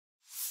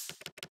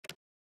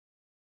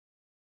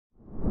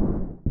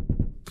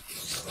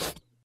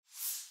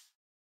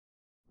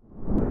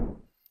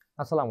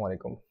আসসালামু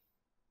আলাইকুম।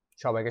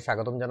 সবাইকে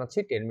স্বাগতম জানাচ্ছি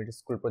 10 মিনিট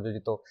স্কুল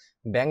প্রযোজিত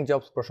ব্যাংক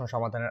জবস প্রশ্ন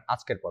সমাধানের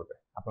আজকের পর্বে।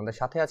 আপনাদের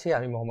সাথে আছি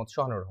আমি মোহাম্মদ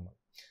সোহানুর রহমান।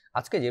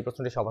 আজকে যে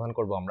প্রশ্নটি সমাধান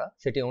করব আমরা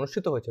সেটি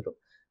অনুষ্ঠিত হয়েছিল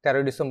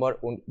 13 ডিসেম্বর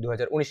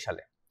 2019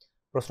 সালে।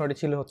 প্রশ্নটি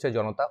ছিল হচ্ছে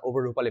জনতা ও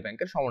রূপালী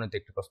ব্যাংকের সমন্বিত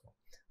একটি প্রশ্ন।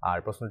 আর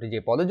প্রশ্নটি যে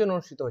পদের জন্য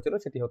অনুষ্ঠিত হয়েছিল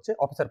সেটি হচ্ছে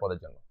অফিসার পদের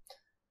জন্য।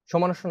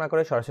 সময় নষ্ট না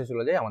করে সরাসরি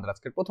চলে যাই আমাদের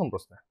আজকের প্রথম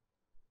প্রশ্নে।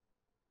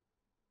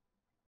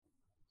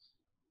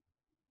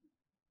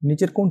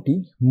 নিচের কোনটি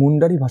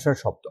মুন্ডারি ভাষার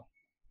শব্দ?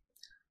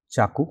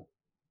 চাকু,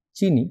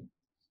 চিনি,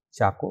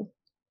 চাকর,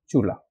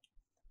 চুলা।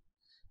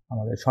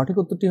 আমাদের সঠিক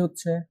উত্তরটি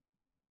হচ্ছে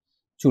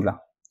চুলা।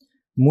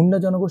 মুন্ডা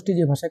জনগোষ্ঠী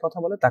যে ভাষায় কথা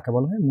বলে তাকে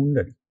বলা হয়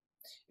মুন্ডারি।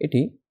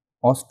 এটি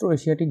অস্ট্রো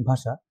এশিয়াটিক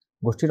ভাষা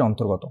গোষ্ঠীর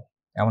অন্তর্গত।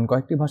 এমন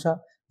কয়েকটি ভাষা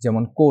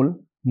যেমন কোল,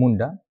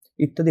 মুন্ডা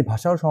ইত্যাদি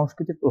ভাষা ও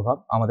সংস্কৃতির প্রভাব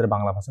আমাদের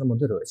বাংলা ভাষার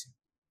মধ্যে রয়েছে।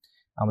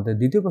 আমাদের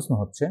দ্বিতীয় প্রশ্ন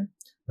হচ্ছে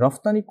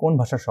রফতানি কোন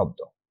ভাষার শব্দ?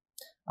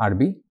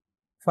 আরবি,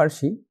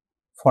 ফার্সি,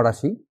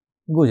 ফরাসি,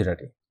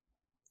 গুজরাটি।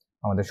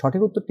 আমাদের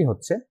সঠিক উত্তরটি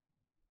হচ্ছে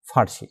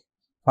ফার্সি।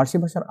 ফার্সি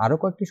ভাষার আরও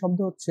কয়েকটি শব্দ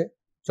হচ্ছে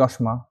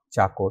চশমা,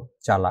 চাকর,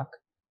 চালাক,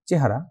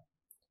 চেহারা,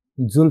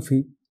 জুলফি,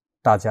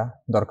 তাজা,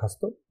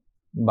 দরখাস্ত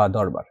বা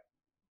দরবার।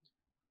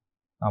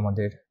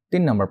 আমাদের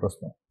 3 নম্বর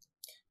প্রশ্ন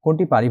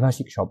কোনটি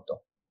পারিভাষিক শব্দ?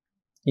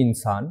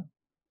 ইনসান,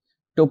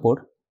 টোপর,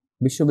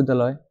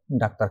 বিশ্ববিদ্যালয়,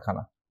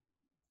 ডাক্তারখানা।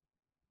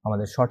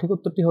 আমাদের সঠিক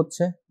উত্তরটি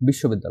হচ্ছে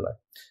বিশ্ববিদ্যালয়।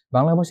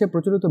 বাংলা ভাষায়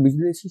প্রচলিত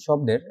বিদেশি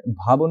শব্দের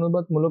ভাব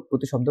অনুবাদমূলক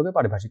প্রতিশব্দকে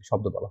পারিভাষিক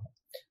শব্দ বলা হয়।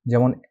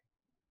 যেমন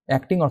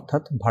অ্যাক্টিং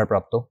অর্থাৎ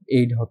ভারপ্রাপ্ত,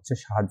 এইড হচ্ছে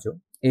সাহায্য,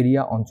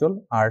 এরিয়া অঞ্চল,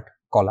 আর্ট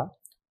কলা,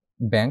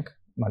 ব্যাংক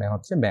মানে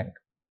হচ্ছে ব্যাংক।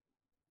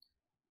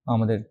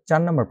 আমাদের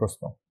 4 নম্বর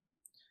প্রশ্ন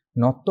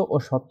নত্ব ও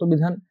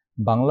সত্যবিধান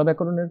বাংলা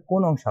ব্যাকরণের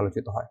কোন অংশে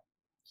আলোচিত হয়?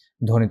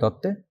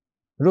 ধ্বনিতত্ত্বে,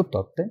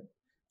 রূপতত্ত্বে,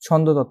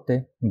 ছন্দতত্ত্বে,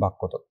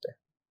 বাক্যতত্ত্বে।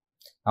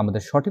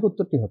 আমাদের সঠিক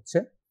উত্তরটি হচ্ছে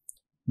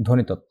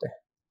ধ্বনিতত্ত্বে।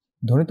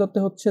 ধ্বনিতত্ত্বে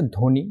হচ্ছে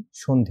ধ্বনি,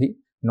 সন্ধি,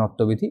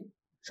 নত্যবিধি,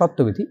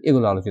 সত্যবিধি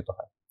এগুলো আলোচিত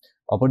হয়।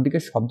 অপরদিকে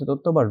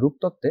শব্দতত্ত্ব বা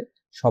রূপতত্ত্বে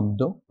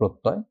শব্দ,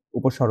 প্রত্যয়,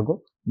 উপসর্গ,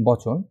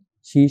 বচন,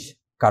 শীষ,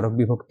 কারক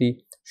বিভক্তি,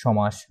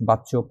 সমাস,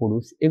 বাচ্য,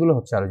 পুরুষ এগুলো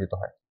হচ্ছে আলোচিত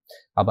হয়।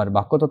 আবার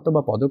বাক্যতত্ত্ব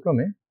বা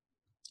পদক্রমে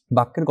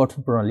বাক্যের গঠন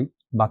প্রণালী,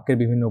 বাক্যের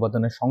বিভিন্ন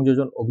উপাদানের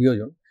সংযোজন ও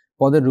বিয়োজন,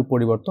 পদের রূপ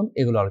পরিবর্তন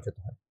এগুলো আলোচিত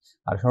হয়।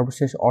 আর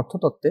সর্বশেষ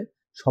অর্থতত্ত্বে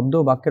শব্দ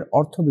ও বাক্যের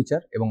অর্থ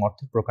বিচার এবং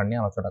অর্থের প্রকার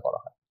নিয়ে আলোচনা করা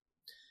হয়।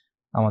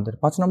 আমাদের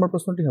 5 নম্বর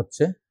প্রশ্নটি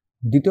হচ্ছে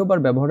দ্বিতীয়বার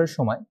ব্যবহারের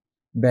সময়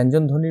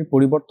ব্যঞ্জন ধ্বনির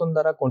পরিবর্তন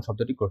দ্বারা কোন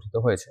শব্দটি গঠিত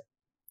হয়েছে?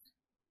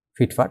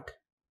 ফিটফাট,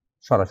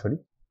 সরাসরি,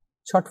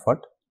 ছটফট,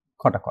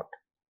 খটাখট।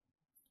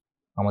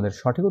 আমাদের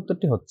সঠিক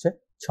উত্তরটি হচ্ছে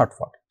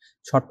ছটফট।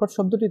 ছটফট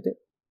শব্দটিতে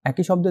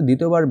একই শব্দের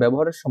দ্বিতীয়বার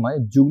ব্যবহারের সময়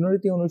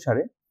যুগ্মরীতি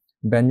অনুসারে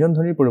ব্যঞ্জন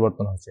ধ্বনির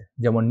পরিবর্তন হয়েছে,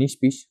 যেমন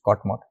নিষ্পিস,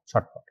 কটমট,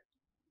 ছটফট।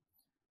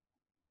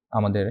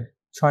 আমাদের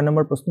 6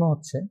 নম্বর প্রশ্ন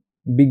হচ্ছে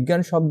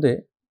বিজ্ঞান শব্দে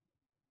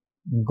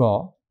গ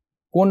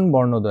কোন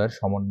বর্ণদ্বয়ের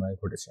সমন্বয়ে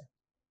ঘটেছে?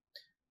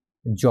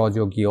 জ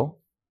যোগ ইয়,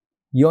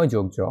 ইয়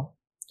যোগ জ,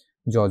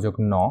 জ যোগ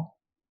ন,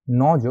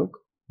 ন যোগ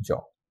জ।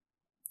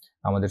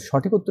 আমাদের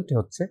সঠিক উত্তরটি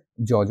হচ্ছে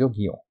জ যোগ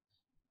ইয়,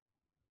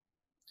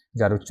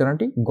 যার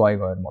উচ্চারণটি গয়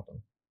গয়ের মতন।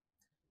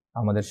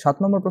 আমাদের 7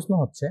 নম্বর প্রশ্ন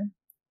হচ্ছে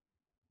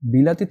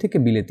বিলাতি থেকে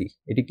বিলেতি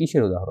এটি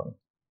কিসের উদাহরণ?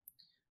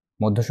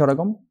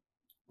 মধ্যস্বরাগম,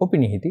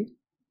 অপিনিহিতি,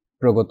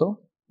 প্রগত,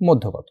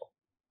 মধ্যগত।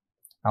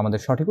 আমাদের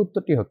সঠিক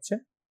উত্তরটি হচ্ছে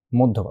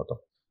মধ্যগত।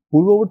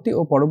 পূর্ববর্তী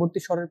ও পরবর্তী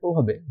স্বরের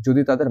প্রভাবে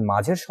যদি তাদের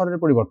মাঝের স্বরের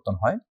পরিবর্তন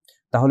হয়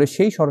তাহলে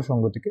সেই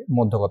স্বরসঙ্গতিকে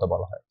মধ্যগত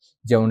বলা হয়,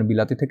 যেমন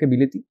বিলাতি থেকে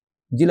বিলেতি,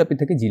 জিলাপি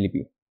থেকে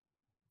জিলিপি।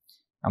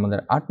 আমাদের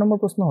 8 নম্বর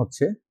প্রশ্ন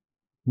হচ্ছে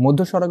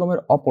মধ্যস্বরাগমের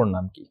অপর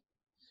নাম কি?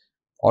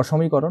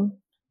 অসমীকরণ,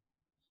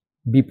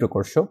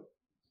 বিপ্রকর্ষ,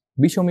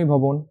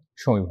 বিষমীভবন,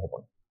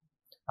 সমীভবন।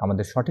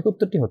 আমাদের সঠিক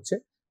উত্তরটি হচ্ছে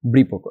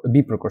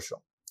বিপ্রকর্ষ।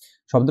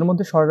 শব্দের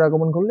মধ্যে স্বরের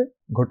আগমন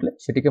ঘটলে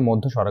সেটিকে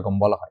মধ্য স্বরাগম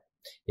বলা হয়।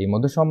 এই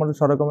মধ্য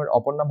স্বরাগমের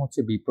অপর নাম হচ্ছে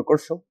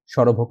বিপ্রকর্ষ,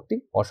 স্বরভক্তি,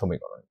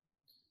 অসমীকরণ।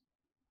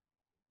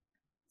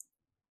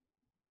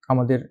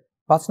 আমাদের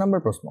 5 নম্বর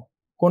প্রশ্ন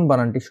কোন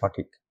বানানটি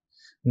সঠিক?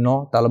 ন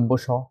তালব্য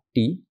স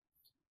টি,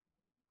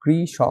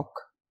 কৃষক,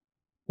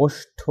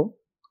 ওষ্ঠ,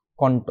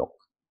 কণ্টক।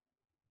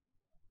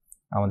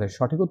 আমাদের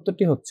সঠিক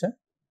উত্তরটি হচ্ছে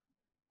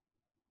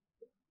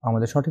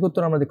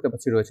আমরা দেখতে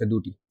পাচ্ছি রয়েছে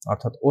দুটি,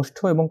 অর্থাৎ ওষ্ঠ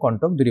এবং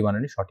কণ্টক দুটি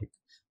বানানই সঠিক।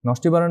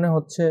 নষ্টি বানানে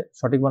হচ্ছে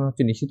সঠিক বানান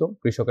হচ্ছে নিশিত,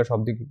 কৃষকের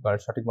শব্দিক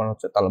সঠিক বানান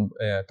হচ্ছে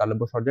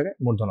তালব্য স্বর জায়গায়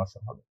মূর্ধন্য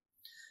হবে।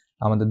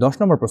 আমাদের 10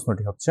 নম্বর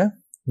প্রশ্নটি হচ্ছে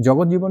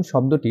জগজ্জীবন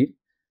শব্দটির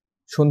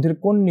সন্ধির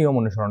কোন নিয়ম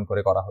অনুসরণ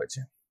করে করা হয়েছে?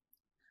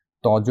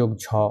 ত যোগ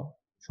ঝ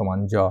সমান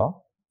জ,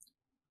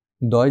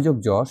 দয় যোগ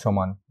জ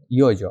সমান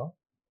ইয় জ,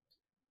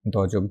 দ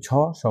যোগ ঝ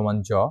সমান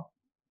জ,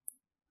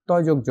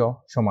 তয় যোগ জ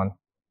সমান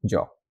জ।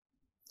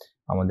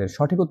 আমাদের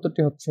সঠিক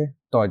উত্তরটি হচ্ছে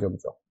তয় যোগ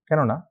জ,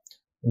 কেননা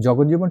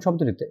জগজ্জীবন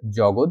শব্দটিতে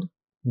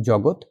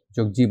জগৎ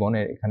যোগ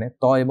জীবনের এখানে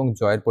ত এবং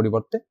জয়ের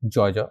পরিবর্তে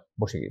জয় জ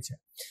বসে গিয়েছে।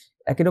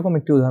 একই রকম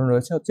একটি উদাহরণ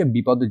রয়েছে হচ্ছে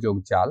বিপদ যোগ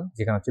জাল,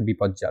 যেখানে হচ্ছে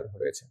বিপদ জাল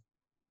রয়েছে।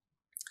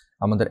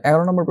 আমাদের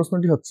 11 নম্বর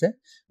প্রশ্নটি হচ্ছে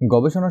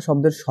গবেষণা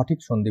শব্দের সঠিক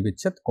সন্ধি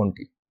বিচ্ছেদ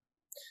কোনটি?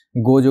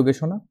 গো যোগে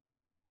সোনা,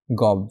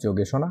 গব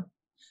যোগে সোনা,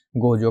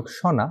 গো যোগ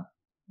সোনা,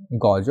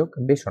 গ যোগ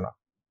বেসনা।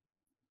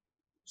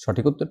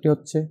 সঠিক উত্তরটি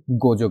হচ্ছে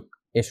গোযোগ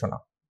এসো না।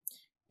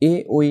 এ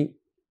ওই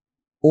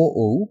ও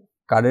ও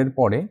কারের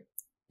পরে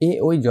এ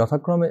ওই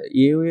যথাক্রমে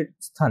এ ওই এর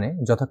স্থানে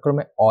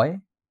যথাক্রমে অয়,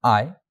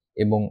 আয়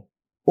এবং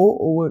ও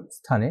ও এর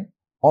স্থানে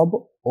অব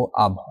ও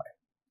আব হয়,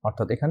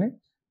 অর্থাৎ এখানে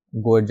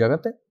গোয়ের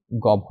জায়গাতে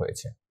গব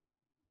হয়েছে।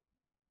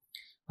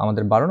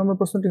 আমাদের 12 নম্বর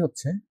প্রশ্নটি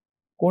হচ্ছে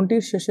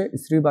কোনটির শেষে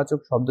স্ত্রীবাচক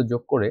শব্দ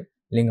যোগ করে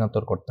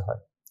লিঙ্গান্তর করতে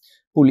হয়?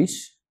 পুলিশ,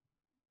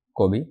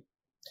 কবি,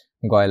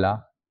 গয়লা,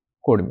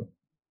 কর্মী।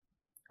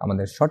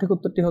 আমাদের সঠিক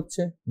উত্তরটি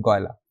হচ্ছে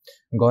গয়লা।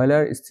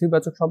 গয়লার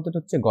স্ত্রীবাচক শব্দটি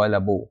হচ্ছে গয়লা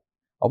বউ।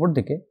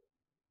 অপরদিকে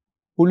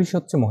পুলিশ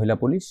হচ্ছে মহিলা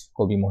পুলিশ,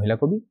 কবি মহিলা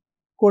কবি,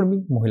 কর্মী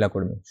মহিলা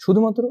কর্মী।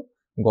 শুধুমাত্র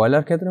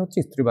গয়লার ক্ষেত্রে হচ্ছে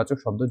স্ত্রীবাচক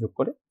শব্দ যোগ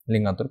করে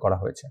লিঙ্গান্তর করা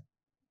হয়েছে।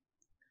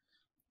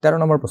 13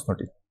 নম্বর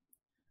প্রশ্নটি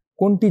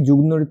কোনটি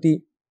যুগ্মরীতি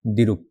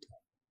দ্বিরুক্তি?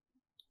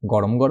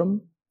 গরম গরম,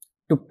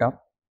 টুপটাপ,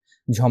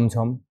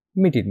 ঝমঝম,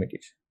 মিটির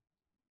মিটির।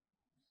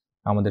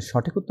 আমাদের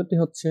সঠিক উত্তরটি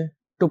হচ্ছে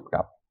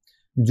টুপটাপ।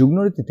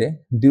 যুগ্মরীতিতে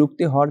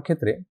দ্বিরুক্তি হওয়ার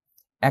ক্ষেত্রে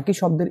একই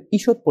শব্দের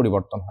ঈষৎ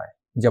পরিবর্তন হয়,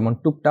 যেমন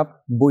টুপটাপ,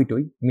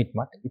 বইটই,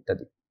 মিটমাট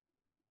ইত্যাদি।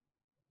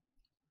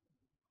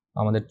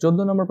 আমাদের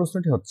 14 নম্বর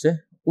প্রশ্নটি হচ্ছে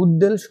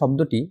উদ্বেল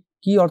শব্দটি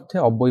কি অর্থে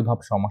অব্যয়ভাব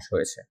সমাস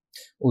হয়েছে?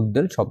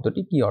 উদ্বেল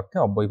শব্দটি কি অর্থে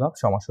অব্যয়ভাব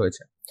সমাস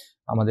হয়েছে?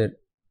 আমাদের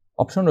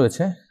অপশন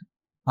রয়েছে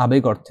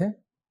আবেগ অর্থে,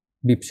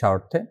 বিপসা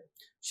অর্থে,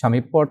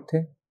 সামীপ্য অর্থে,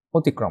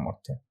 অতিক্রম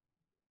অর্থে।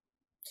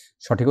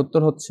 সঠিক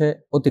উত্তর হচ্ছে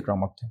অতিক্রম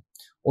অর্থে।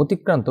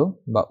 অতিক্রান্ত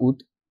বা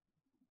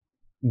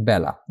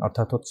বেলা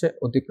অর্থাৎ হচ্ছে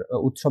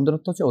শব্দের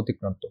অর্থ হচ্ছে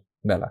অতিক্রান্ত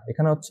বেলা।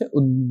 এখানে হচ্ছে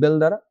উদ্বেল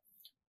দ্বারা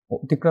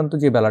অতিক্রান্ত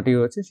যে বেলাটি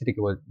রয়েছে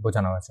সেটিকে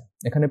বোঝানো হয়েছে।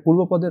 এখানে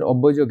পূর্বপদের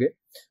অব্যয়যোগে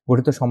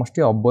গঠিত সমষ্টি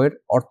অব্যয়ের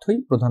অর্থই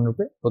প্রধান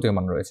রূপে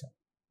প্রতীয়মান রয়েছে।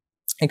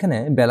 এখানে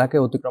বেলাকে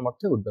অতিক্রম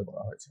অর্থে উদ্বেল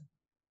বলা হয়েছে।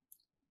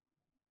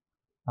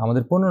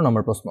 আমাদের 15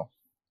 নম্বর প্রশ্ন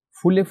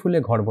ফুলে ফুলে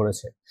ঘর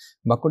ভরেছে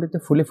বাক্যটিতে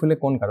ফুলে ফুলে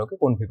কোন কারকে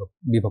কোন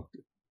বিভক্তি?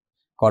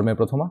 কর্মে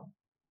প্রথমা,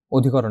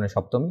 অধিকরণে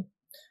সপ্তমী,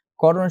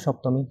 করণে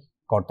সপ্তমী,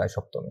 কর্তায়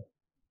সপ্তমী।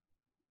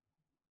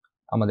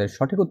 আমাদের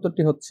সঠিক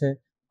উত্তরটি হচ্ছে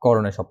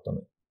করণে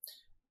সপ্তমী।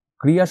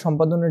 ক্রিয়া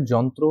সম্পাদনের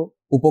যন্ত্র,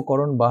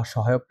 উপকরণ বা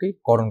সহায়ককেই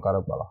করণ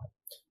কারক বলা হয়।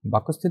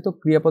 বাক্যস্থিত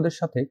ক্রিয়াপদের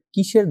সাথে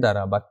কিসের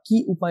দ্বারা বা কি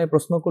উপায়ে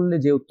প্রশ্ন করলে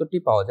যে উত্তরটি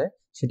পাওয়া যায়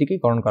সেটিকেই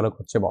করণ কারক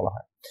হচ্ছে বলা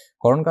হয়।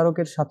 করণ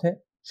কারকের সাথে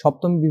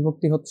সপ্তমী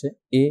বিভক্তি হচ্ছে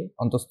এ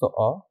অন্তস্থ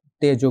অ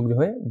তে যোগ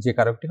হয়ে যে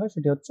কারকটি হয়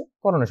সেটি হচ্ছে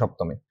করণে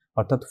সপ্তমী,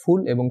 অর্থাৎ ফুল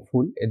এবং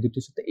ফুল এই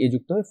দুটির সাথে এ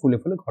যুক্ত হয়ে ফুলে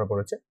ফুলে ঘর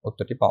ভরেছে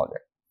উত্তরটি পাওয়া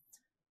যায়।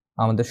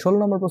 আমাদের 16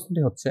 নম্বর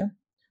প্রশ্নটি হচ্ছে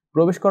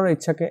প্রবেশ করার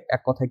ইচ্ছাকে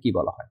এক কথায় কি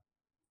বলা হয়?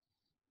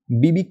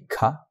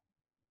 বিবিক্ষা,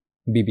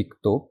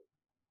 বিবিক্ত,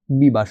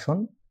 বিবাসন,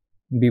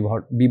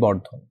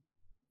 বিবর্ধন।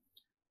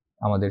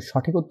 আমাদের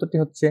সঠিক উত্তরটি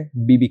হচ্ছে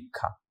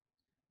বিবিক্ষা।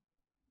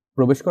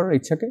 প্রবেশ করার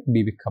ইচ্ছাকে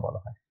বিবিক্ষা বলা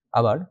হয়।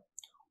 আবার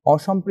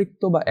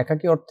অসম্পৃক্ত বা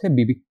একাকী অর্থে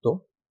বিবিক্ত,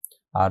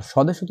 আর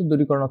স্বদেশত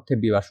দূরীকরণ অর্থে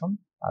বিবাসন,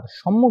 আর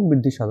সম্যক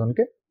বৃদ্ধি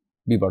সাধনকে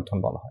বিবর্ধন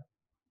বলা হয়।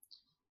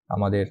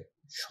 আমাদের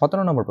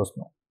 17 নম্বর প্রশ্ন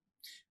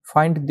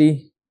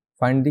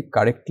find the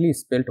correctly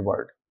spelled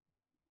word.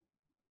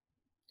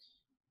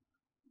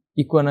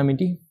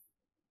 Equanimity,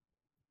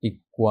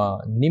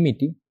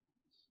 equanimity,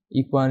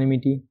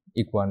 equanimity,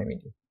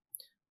 equanimity.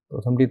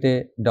 প্রথমটিতে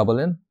double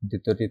N,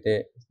 দ্বিতীয়টিতে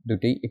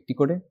দুটেই একটি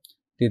করে,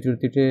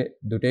 তৃতীয়টিতে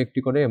দুটো একটি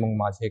করে এবং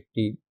মাঝে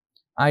একটি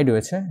আই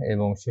রয়েছে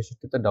এবং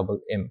শেষেরটিতে ডাবল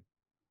এম।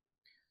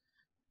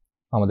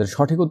 আমাদের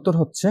সঠিক উত্তর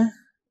হচ্ছে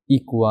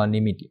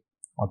ইকুয়ানিমিটি,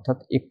 অর্থাৎ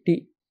একটি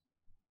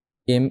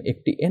এম,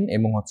 একটি এন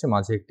এবং হচ্ছে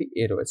মাঝে একটি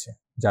এ রয়েছে,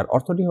 যার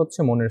অর্থটি হচ্ছে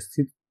মনের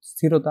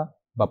স্থিরতা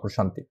বা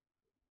প্রশান্তি।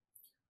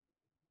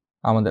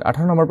 আমাদের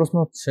 18 নম্বর প্রশ্ন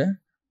হচ্ছে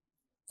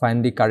find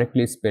the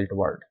correctly spelled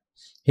word.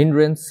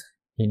 Hindrance,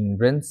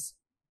 hindrance,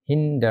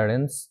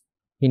 হিন্ডারেন্স,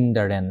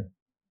 হিন্ডারেন।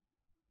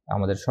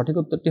 আমাদের সঠিক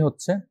উত্তরটি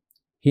হচ্ছে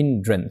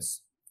হিন্ড্রেন্স।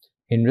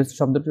 হিন্ড্রেন্স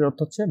শব্দটির অর্থ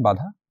হচ্ছে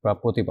বাধা বা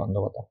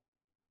প্রতিবন্ধকতা।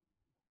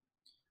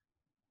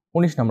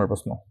 19 নম্বর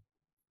প্রশ্ন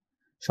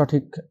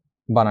সঠিক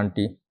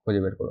বানানটি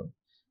খুঁজে বের করুন।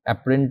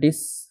 অ্যাপ্রেন্টিস,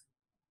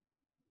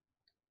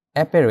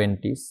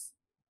 অ্যাপেরেন্টিস,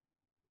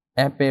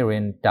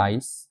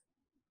 অ্যাপেরেন্টাইস,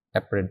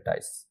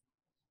 অ্যাপ্রেন্টাইস।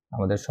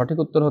 আমাদের সঠিক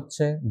উত্তর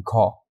হচ্ছে ঘ,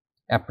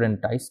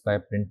 অ্যাপ্রেন্টাইস বা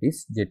অ্যাপ্রেন্টিস,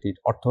 যেটির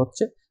অর্থ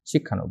হচ্ছে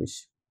শিক্ষানবিশ।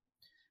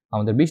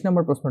 আমাদের 20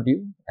 নম্বর প্রশ্নটি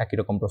একই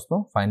রকম প্রশ্ন,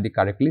 find the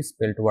correctly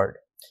spelled word.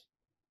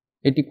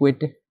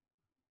 এটিকুয়েট,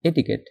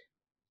 etiquette,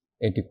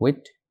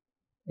 এটিকুয়েট,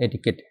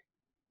 etiquette.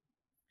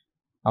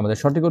 আমাদের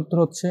সঠিক উত্তর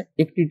হচ্ছে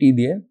একটি টি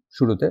দিয়ে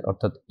শুরুতে,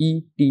 অর্থাৎ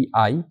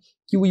ইটিআই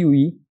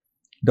কিউইউই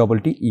ডবল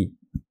টি ই,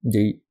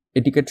 যেই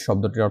এটিকেট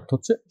শব্দটির অর্থ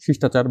হচ্ছে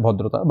শিষ্টাচার,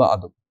 ভদ্রতা বা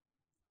আদব।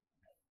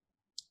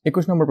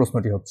 21 নম্বর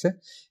প্রশ্নটি হচ্ছে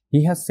he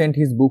has Saint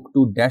his book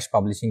to dash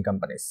publishing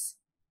companies.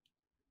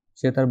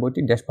 সে তার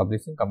বইটি ড্যাশ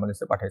পাবলিশিং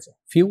কোম্পানিজে পাঠিয়েছে।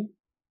 Few,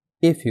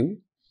 a few,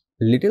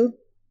 little,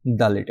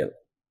 the little.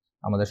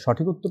 আমাদের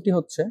সঠিক উত্তরটি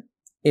হচ্ছে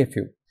এ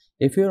ফিউ।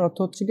 এ ফিউ এর অর্থ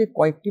হচ্ছে গিয়ে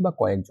কয়েকটি বা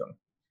কয়েকজন।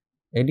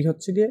 এটি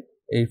হচ্ছে গিয়ে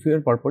এই ফিউ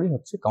এর পরপরই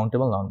হচ্ছে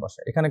কাউন্টেবল নাউন বসে।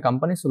 এখানে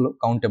কোম্পানিজ হলো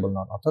কাউন্টেবল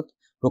নাউন, অর্থাৎ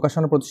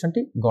প্রকাশনা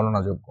প্রতিষ্ঠানটি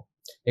গণনাযোগ্য,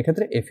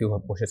 এক্ষেত্রে এ ফিউ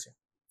বসেছে।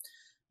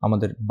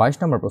 আমাদের 22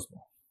 নম্বর প্রশ্ন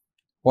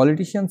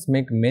politicians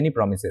make many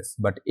promises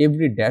but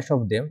every dash of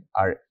them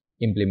are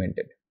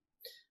implemented.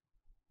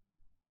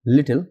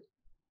 Little,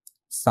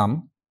 some,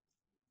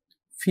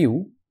 few,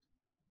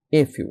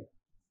 a few.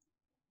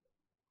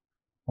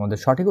 আমাদের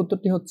সঠিক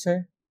উত্তরটি হচ্ছে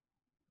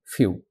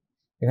ফিউ।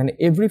 এখানে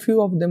এভরি ফিউ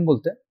অফ দেম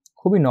বলতে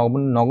খুবই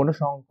নগণ্য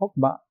সংখ্যক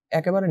বা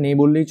একেবারে নেই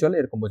বললেই চলে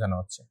এরকম বোঝানো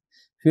হচ্ছে।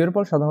 ফিউ এর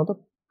পর সাধারণত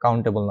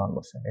কাউন্টেবল নাউন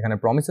বসে, এখানে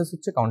প্রমিসেস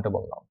হচ্ছে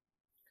কাউন্টেবল নাউন।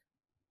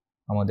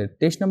 আমাদের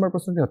 23 নম্বর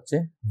প্রশ্নটি হচ্ছে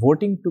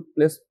voting took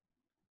place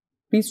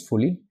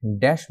peacefully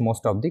dash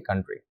most of the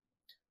country.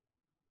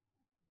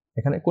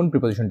 এখানে কোন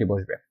প্রিপোজিশনটি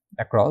বসবে?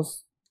 Across,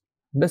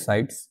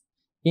 বেসাইডস,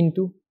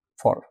 into,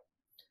 for.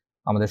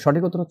 আমাদের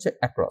সঠিক উত্তর হচ্ছে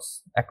অ্যাক্রস।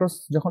 অ্যাক্রস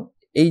যখন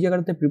এই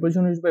জায়গাটাতে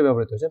প্রিপোজিশন হিসেবে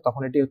ব্যবহৃত হয়েছে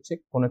তখন এটি হচ্ছে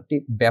কোনো একটি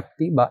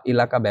ব্যাপ্তি বা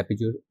এলাকা ব্যাপী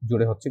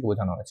জুড়ে হচ্ছে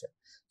বোঝানো হয়েছে।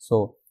 So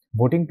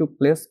voting took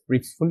place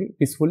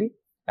peacefully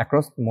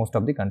across most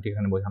of the country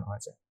এখানে বোঝানো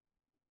হয়েছে।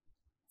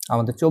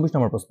 আমাদের 24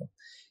 নম্বর প্রশ্ন,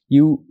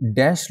 you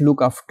dash look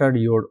after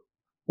your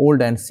old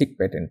and sick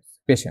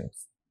patients.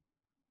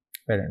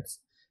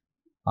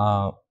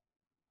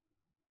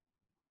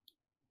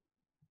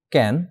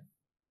 Can,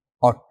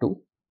 ought to,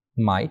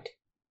 মাইট,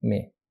 মে।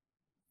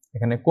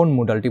 এখানে কোন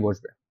মোডালটি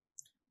বসবে?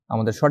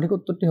 আমাদের সঠিক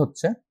উত্তরটি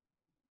হচ্ছে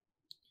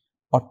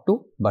অট টু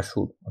বা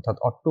শুড, অর্থাৎ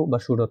অট টু বা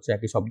শুড হচ্ছে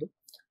একই শব্দ,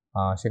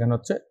 সেখানে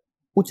হচ্ছে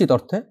উচিত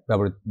অর্থে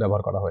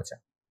ব্যবহার করা হয়েছে।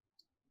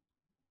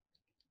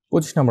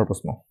 25 নম্বর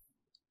প্রশ্ন,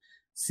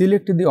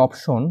 select the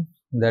option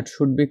that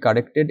should be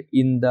corrected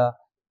in the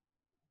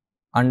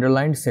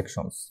underlined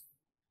sections.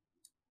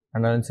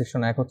 Underline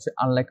section 1 হচ্ছে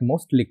unlike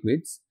most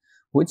liquids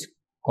which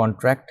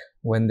contract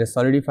when the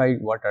solidified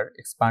water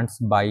expands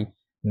by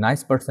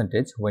nice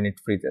percentage when it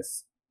freezes।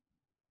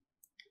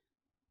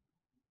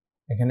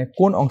 এখানে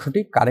কোন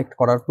অংশটি কারেক্ট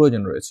করার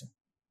প্রয়োজন রয়েছে?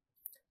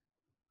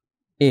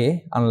 এ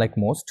unlike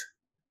most,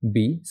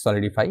 B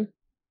solidify,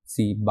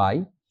 C by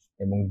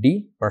এবং D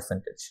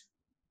percentage.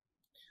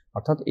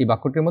 অর্থাৎ এই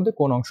বাক্যটির মধ্যে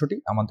কোন অংশটি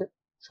আমাদের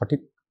সঠিক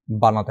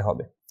বানাতে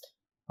হবে?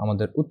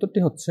 আমাদের উত্তরটি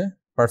হচ্ছে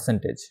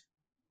পার্সেন্টেজ।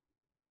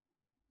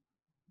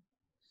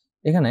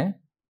 এখানে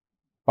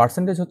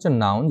পার্সেন্টেজ হচ্ছে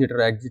নাউন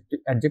যেটার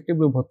অ্যাডজেক্টিভ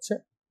রূপ হচ্ছে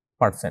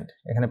পার্সেন্ট,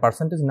 এখানে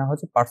পার্সেন্টেজ না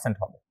হচ্ছে পার্সেন্ট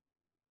হবে।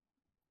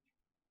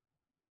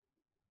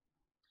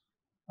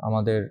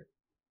 আমাদের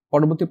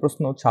পরবর্তী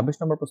প্রশ্ন 26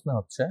 নম্বর প্রশ্ন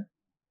হচ্ছে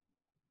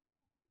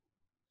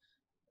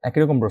একই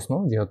রকম প্রশ্ন,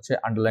 যে হচ্ছে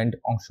আন্ডারলাইন্ড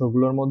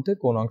অংশগুলোর মধ্যে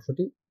কোন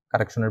অংশটি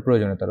কারেকশনের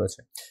প্রয়োজনীয়তা রয়েছে।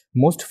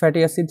 Most fatty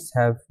acids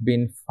have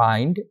been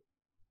find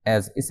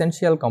as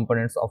essential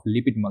components of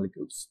lipid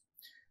molecules.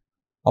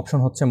 Option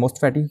হচ্ছে most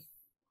fatty,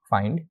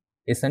 find,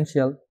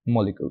 essential,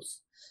 molecules.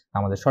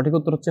 আমাদের সঠিক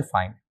উত্তর হচ্ছে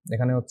ফাইন্ড।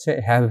 এখানে হচ্ছে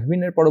হ্যাভ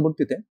বিন এর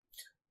পরবর্তীতে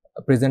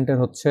প্রেজেন্টের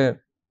হচ্ছে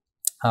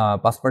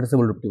পাস্ট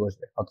পার্টিসিপল রূপটি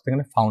বসবে, অর্থাৎ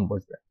এখানে ফাউন্ড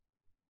বসবে।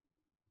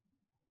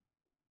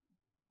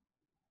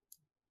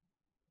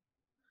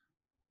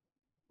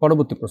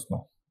 পরবর্তী প্রশ্ন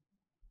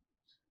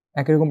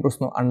একই রকম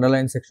প্রশ্ন,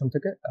 আন্ডারলাইন সেকশন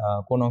থেকে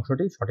কোন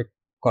অংশটি সঠিক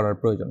করার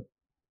প্রয়োজন?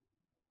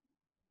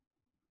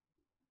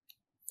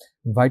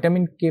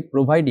 Vitamin K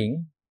providing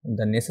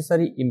the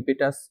necessary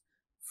impetus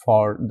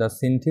for the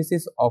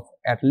synthesis of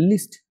at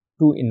least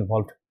two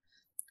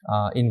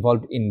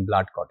involved in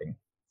blood clotting.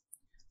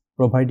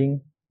 Providing,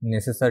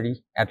 necessary,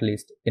 at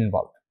least,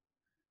 involved.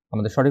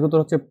 আমাদের সঠিক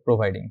উত্তর হচ্ছে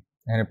প্রোভাইডিং।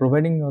 এখানে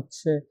প্রোভাইডিং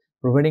হচ্ছে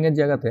প্রোভাইডিং এর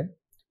জায়গাতে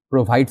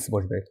প্রোভাইডস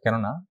বসবে,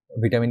 কেননা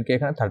ভিটামিন কে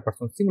এখানে থার্ড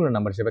পারসন সিঙ্গুলার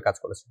নাম্বার হিসেবে কাজ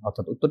করেছে,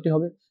 অর্থাৎ উত্তরটি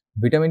হবে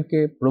vitamin K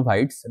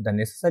provides the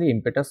necessary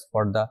impetus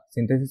for the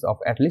synthesis of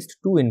at least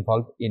two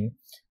involved in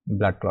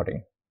blood clotting.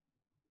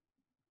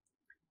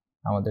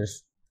 আমাদের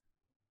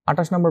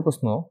 28 নম্বর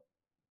প্রশ্ন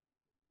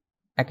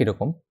একই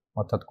রকম,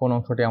 অর্থাৎ কোন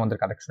অংশটি আমাদের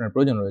কারেকশনের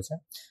প্রয়োজন রয়েছে।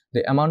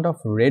 The amount of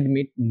red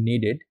meat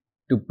needed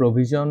to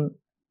provision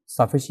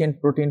sufficient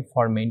protein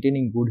for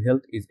maintaining good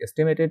health is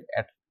estimated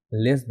at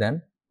less than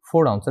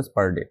 4 ounces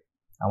per day।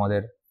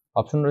 আমাদের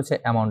অপশন রয়েছে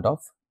amount of,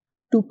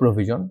 two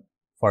provision,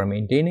 for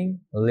maintaining,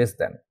 less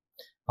than.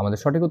 আমাদের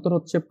সঠিক উত্তর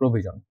হচ্ছে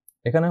provision.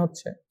 এখানে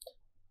হচ্ছে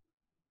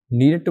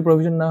needed to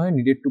provision না হয়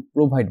নিডেড টু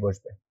প্রোভাইড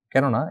বসবে,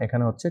 কেননা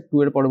এখানে হচ্ছে টু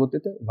এর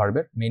পরবর্তীতে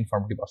ভার্বের মেইন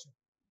ফর্মটি বসে,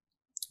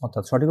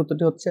 অর্থাৎ সঠিক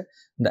উত্তরটি হচ্ছে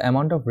the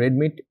amount of red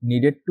meat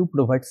needed to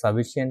provide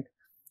sufficient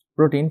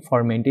protein for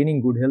maintaining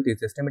good health is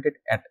estimated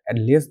at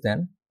less than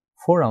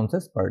 4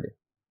 ounces per day।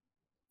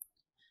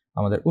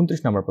 আমাদের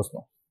 29 নম্বর প্রশ্ন,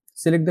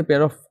 select the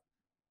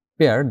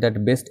pair that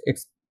best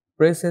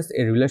expresses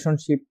A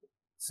relationship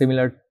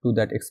similar to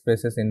that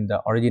expresses in the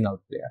original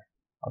player.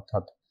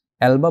 অর্থাৎ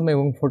album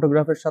এবং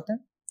ফটোগ্রাফের সাথে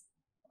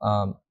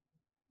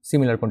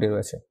similar কোনটি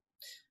রয়েছে?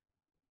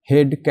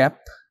 Head cap,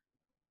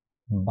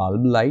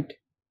 bulb light,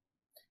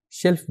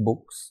 shelf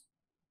books,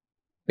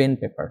 pen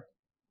paper.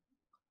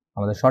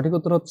 আমাদের সঠিক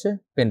উত্তর হচ্ছে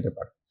পেন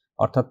পেপার,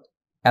 অর্থাৎ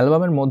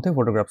অ্যালবামের মধ্যে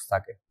ফটোগ্রাফস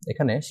থাকে,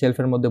 এখানে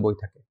শেলফের মধ্যে বই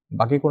থাকে,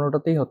 বাকি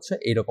কোনোটাতেই হচ্ছে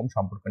এইরকম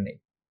সম্পর্ক নেই।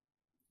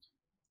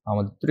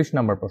 আমাদের 30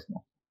 নম্বর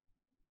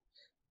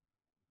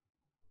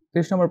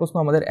প্রশ্ন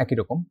আমাদের একই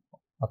রকম,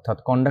 অর্থাৎ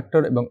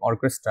কন্ডাক্টর এবং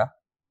অর্কেস্ট্রা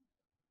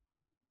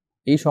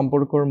এই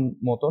সম্পর্কর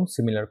মতন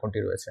সিমিলার কোনটি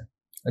রয়েছে?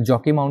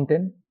 জকি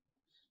মাউন্টেন,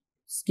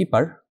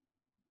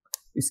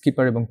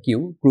 স্কিপার এবং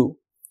ক্রু,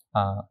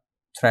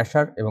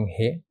 থ্র্যাশার এবং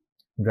হে,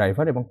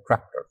 ড্রাইভার এবং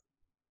ট্রাক্টর।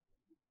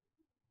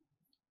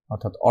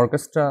 অর্থাৎ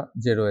অর্কেস্ট্রা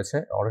যে রয়েছে,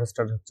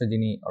 অর্কেস্ট্রার হচ্ছে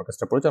যিনি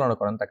অর্কেস্ট্রা পরিচালনা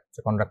করেন তাকে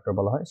হচ্ছে কন্ডাক্টর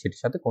বলা হয়,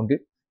 সেটির সাথে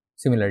কোনটির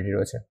সিমিলারিটি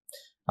রয়েছে?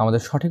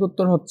 আমাদের সঠিক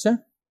উত্তর হচ্ছে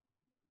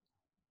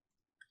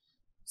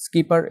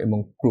স্কিপার এবং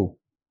ক্রু।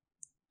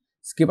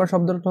 স্কিপার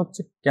শব্দটা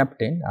হচ্ছে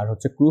ক্যাপ্টেন, আর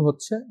হচ্ছে ক্রু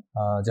হচ্ছে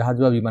জাহাজ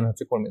বা বিমান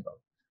হচ্ছে কর্মীদল।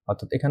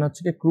 অর্থাৎ এখানে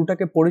হচ্ছে কি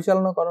ক্রুটাকে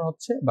পরিচালনা করা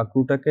হচ্ছে বা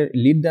ক্রুটাকে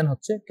লিড দেন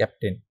হচ্ছে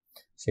ক্যাপ্টেন,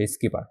 সেই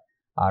স্কিপার।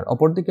 আর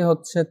অপরদিকে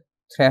হচ্ছে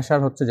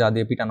থ্র্যাশার হচ্ছে যা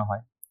দিয়ে পিটানো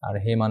হয়, আর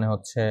হে মানে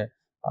হচ্ছে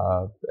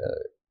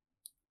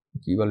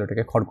কি বলে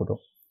ওটাকে, খড়কুটো।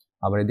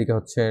 আবার এদিকে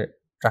হচ্ছে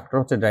ট্রাক্টর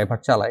হচ্ছে ড্রাইভার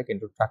চালায়,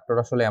 কিন্তু ট্রাক্টর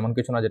আসলে এমন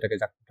কিছু না যেটাকে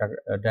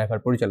ড্রাইভার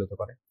পরিচালিত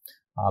করে।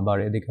 আবার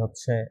এদিকে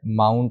হচ্ছে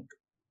মাউন্ট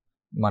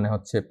মানে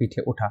হচ্ছে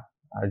পিঠে ওঠা,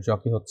 আর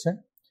জকি হচ্ছে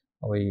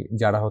ওই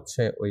যারা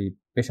হচ্ছে ওই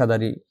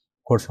পেশাদারি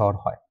ঘোড়সওয়ার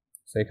হয়।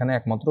 তো এখানে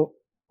একমাত্র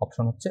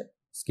অপশন হচ্ছে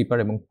স্কিপার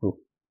এবং ক্রু।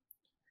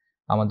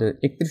 আমাদের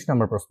 31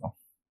 নম্বর প্রশ্ন,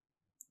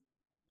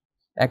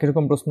 একই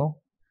রকম প্রশ্ন,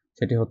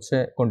 সেটি হচ্ছে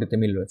কোনটিতে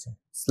মিল রয়েছে?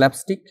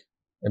 স্ল্যাপস্টিক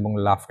এবং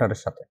লাফটারের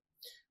সাথে।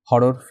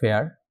 Horror,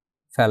 fair,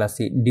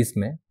 fallacy,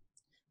 ডিসমে,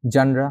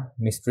 জানরা,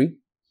 mystery,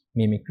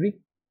 mimicry,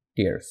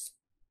 tears.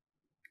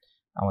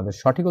 আমাদের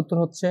সঠিক উত্তর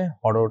হচ্ছে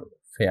হরর,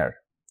 ফেয়ার।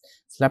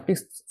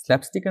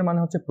 স্ল্যাপস্টিকের মানে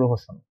হচ্ছে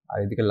প্রহসন, আর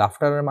এদিকে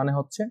লাফটারের মানে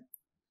হচ্ছে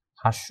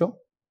হাস্য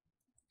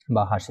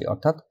বা হাসি।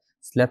 অর্থাৎ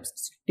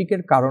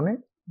স্ল্যাপস্টিকের কারণে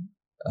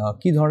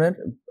কি ধরনের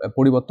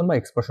পরিবর্তন বা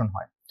এক্সপ্রেশন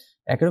হয়।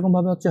 একই রকম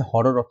ভাবে হচ্ছে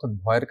হরর অর্থাৎ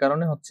ভয়ের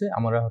কারণে হচ্ছে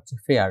আমরা হচ্ছে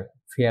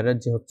ফেয়ারের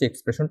যে হচ্ছে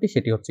এক্সপ্রেশনটি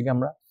সেটি হচ্ছে কি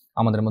আমরা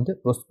আমাদের মধ্যে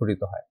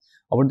প্রস্ফুটিত হয়।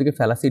 অপরদিকে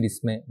ফ্যালাসি,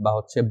 ডিসমে বা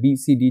হচ্ছে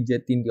বিসিডি যে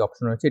তিনটি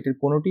অপশন রয়েছে এটির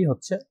কোনোটি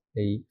হচ্ছে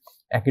এই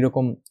একই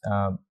রকম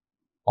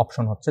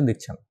অপশন হচ্ছে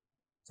দিচ্ছে না,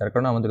 যার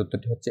কারণে আমাদের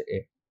উত্তরটি হচ্ছে এ।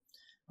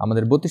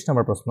 আমাদের 32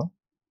 নম্বর প্রশ্ন,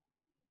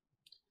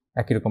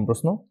 একই রকম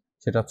প্রশ্ন,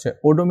 সেটা হচ্ছে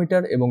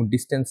ওডোমিটার এবং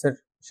ডিস্টেন্সের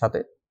সাথে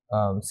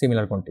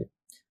সিমিলার কোনটি?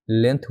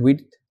 Length,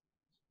 width,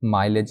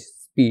 mileage,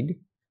 speed,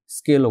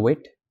 scale,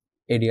 wait,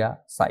 area,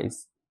 size.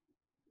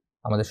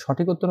 আমাদের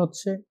সঠিক উত্তর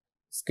হচ্ছে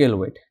স্কেল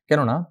ওয়েট।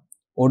 কেননা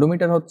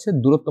ওডোমিটার হচ্ছে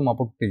দূরত্ব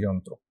মাপক একটি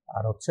যন্ত্র,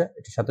 আর হচ্ছে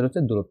এটির সাথে রয়েছে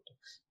দূরত্ব।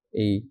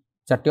 এই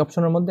চারটি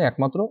অপশনের মধ্যে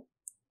একমাত্র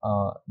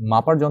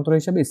মাপার যন্ত্র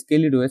হিসেবে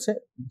স্কেলই রয়েছে,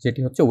 যেটি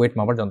হচ্ছে ওয়েট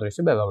মাপার যন্ত্র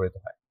হিসেবে ব্যবহৃত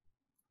হয়।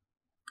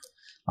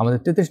 আমাদের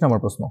 33 নম্বর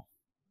প্রশ্ন,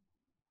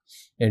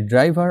 এ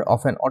driver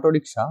of an auto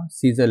rickshaw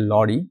seize A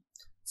lorry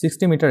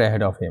 60 metre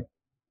ahead of him.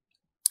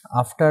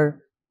 After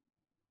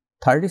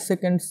 30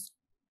 seconds,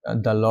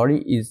 the lorry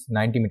is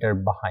 90 meters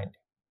behind.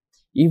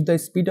 If the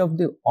speed of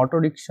the auto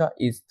rickshaw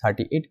is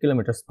 38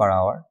 kilometers per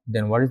hour,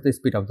 then what is the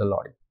speed of the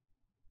lorry?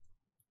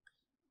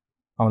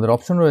 আমাদের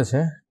option রয়েছে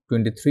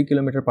 23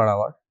 kilometre per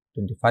hour,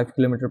 25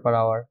 kilometre per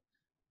hour,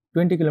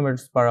 20 kilometre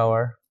per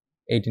hour,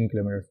 18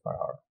 kilometre per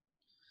hour.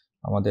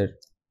 আমাদের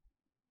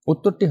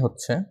উত্তরটি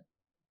হচ্ছে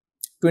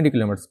 20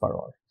 kilometre per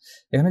hour.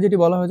 এখানে যেটি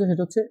বলা হয়েছে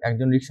সেটা হচ্ছে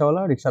একজন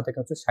রিক্সাওয়ালা রিক্সা থেকে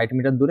হচ্ছে 60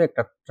 মিটার দূরে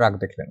একটা ট্রাক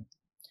দেখলেন।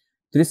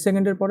 30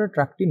 সেকেন্ডের পরে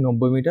ট্রাকটি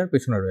 90 মিটার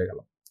পেছনে রয়ে গেল।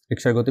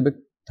 রিক্সার গতিবেগ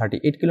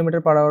 38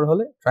 কিলোমিটার পার আওয়ার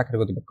হলে ট্রাকের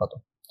গতিবেগ কত?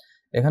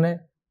 এখানে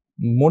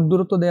মোট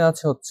দূরত্ব দেওয়া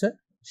আছে হচ্ছে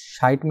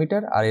 60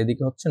 মিটার, আর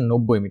এদিকে হচ্ছে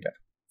 90 মিটার,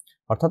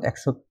 অর্থাৎ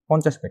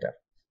 150 মিটার।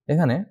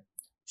 এখানে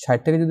 60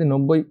 থেকে যদি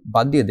 90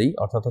 বাদ দিয়ে দেই,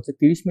 অর্থাৎ হচ্ছে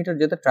 30 মিটার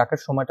যেতে ট্রাকের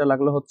সময়টা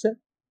লাগলো হচ্ছে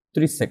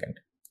 30 সেকেন্ড,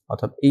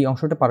 অর্থাৎ এই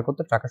অংশটা পার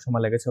করতে ট্রাকের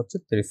সময় লেগেছে হচ্ছে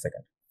 30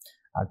 সেকেন্ড।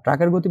 আর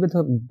ট্রাকের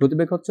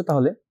গতিবেগ হচ্ছে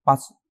তাহলে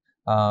 5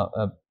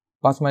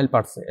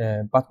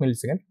 মিলি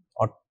সেকেন্ড।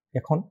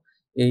 এখন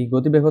এই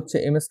গতিবেগ হচ্ছে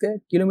এমএস কে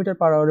কিলোমিটার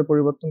পার আওয়ারে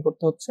পরিবর্তন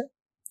করতে হচ্ছে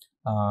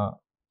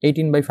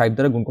 18/5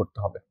 দ্বারা গুণ করতে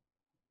হবে,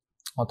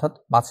 অর্থাৎ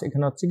 5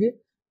 এখানে হচ্ছে কি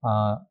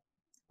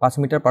 5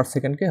 মিটার পার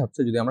সেকেন্ডকে হচ্ছে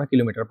যদি আমরা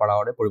কিলোমিটার পার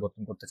আওয়ারে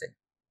পরিবর্তন করতে চাই,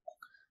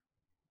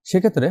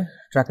 সেক্ষেত্রে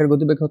ট্রাকের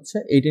গতিবেগ হচ্ছে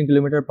 18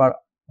 কিলোমিটার পার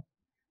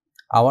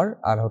আওয়ার,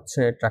 আর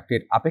হচ্ছে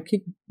ট্রাকটির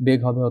আপেক্ষিক বেগ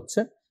হবে হচ্ছে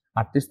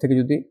 38 থেকে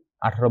যদি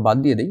 18 বাদ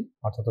দিয়ে দিই,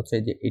 অর্থাৎ হচ্ছে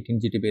এই যে 18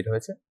 যেটি বের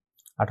হয়েছে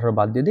 18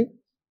 বাদ দিয়ে দিই,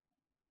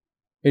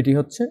 এটি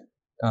হচ্ছে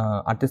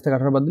 38 থেকে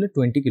 18 বাদ দিলে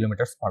 20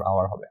 কিলোমিটার পার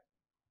আওয়ার হবে।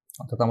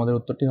 অর্থাৎ আমাদের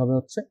উত্তরটি হবে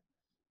হচ্ছে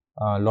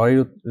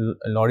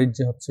লরির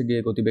যে হচ্ছে গিয়ে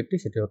গতিবেগটি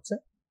সেটি হচ্ছে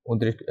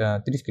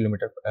 20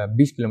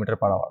 কিলোমিটার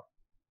পার আওয়ার।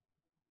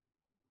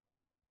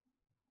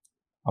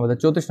 আমাদের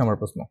 34 নম্বর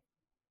প্রশ্ন,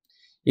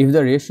 if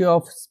the ratio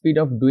of speed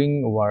of doing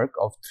work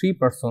of 3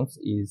 persons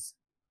is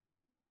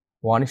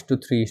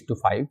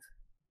 1:3:5,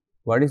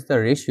 what is the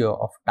ratio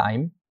of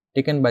time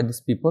taken by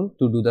these people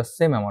to do the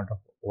same amount of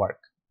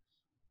work?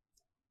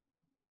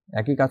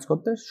 একই কাজ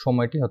করতে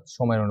সময়টি হচ্ছে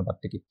সময়ের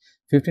অনুপাতটি কি?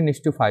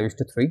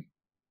 15:5:3,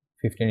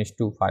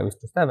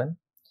 15:5:7,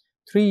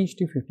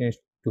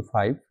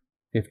 3:15:5,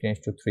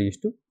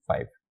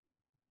 15:3:5।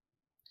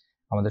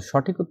 আমাদের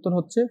সঠিক উত্তর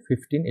হচ্ছে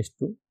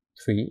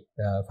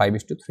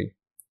 15:5:3।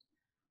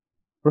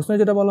 প্রশ্নে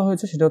যেটা বলা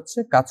হয়েছে সেটা হচ্ছে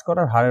কাজ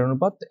করার হারের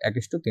অনুপাত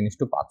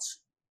 1:3:5।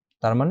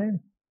 তার মানে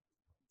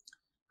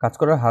কাজ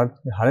করার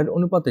হারের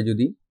অনুপাতে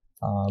যদি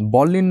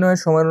বল নির্ণয়ের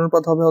সময়ের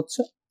অনুপাত হবে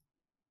হচ্ছে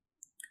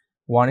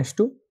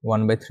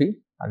 1:1/3,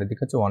 আর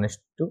এদিকে হচ্ছে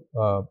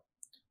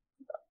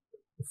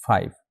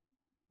 1:5,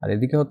 আর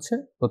এদিকে হচ্ছে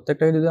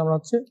প্রত্যেকটাকে যদি আমরা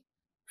হচ্ছে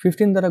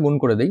 15 দ্বারা গুণ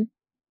করে দেই,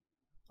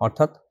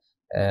 অর্থাৎ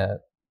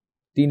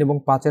 3 এবং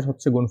 5 এর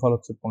হচ্ছে গুণফল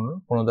হচ্ছে 15,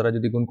 15 দ্বারা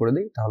যদি গুণ করে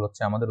দিই তাহলে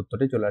হচ্ছে আমাদের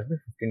উত্তরটি চলে আসবে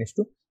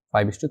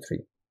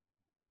 15:5:3.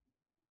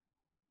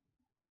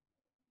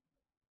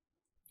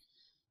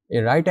 A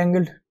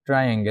right-angled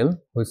triangle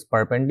whose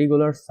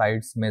perpendicular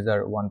sides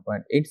measure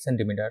 1.8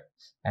 cm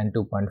and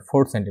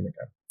 2.4 cm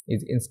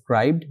is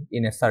inscribed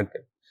in a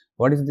circle.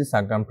 What is the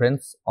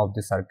circumference of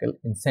the circle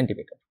in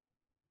centimeter?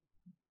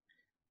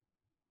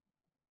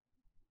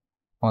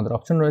 আমাদের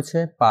অপশন রয়েছে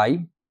পাই,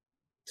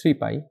 3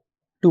 পাই,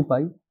 2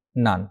 পাই,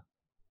 নান।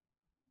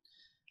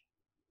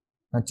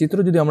 চিত্র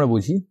যদি আমরা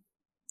বুঝি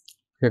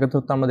সেক্ষেত্রে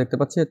আমরা দেখতে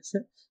পাচ্ছি হচ্ছে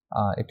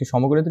একটি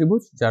সমকোণী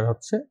ত্রিভুজ যার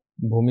হচ্ছে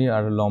ভূমি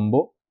আর লম্ব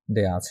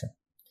দেয়া আছে।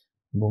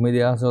 ভূমি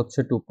দেওয়া আছে হচ্ছে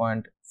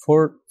 2.4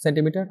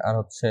 সেন্টিমিটার আর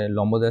হচ্ছে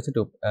লম্ব দেওয়া আছে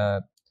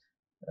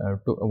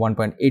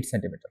 1.8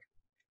 সেন্টিমিটার।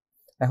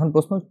 এখন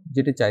প্রশ্ন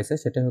যেটি চাইছে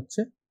সেটা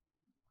হচ্ছে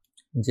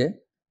যে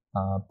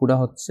পুরা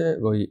হচ্ছে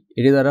ওই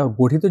এরিয়া দ্বারা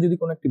গঠিত যদি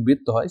কোনো একটি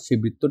বৃত্ত হয় সেই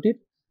বৃত্তটির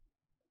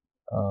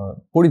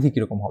পরিধি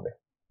কিরকম হবে।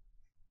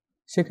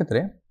 সেক্ষেত্রে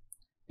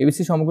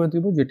এবিসি সমকোণী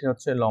ত্রিভুজ যেটি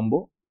হচ্ছে লম্ব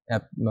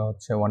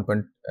হচ্ছে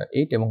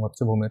 1.8 এবং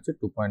হচ্ছে ভূমি হচ্ছে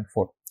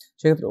 2.4।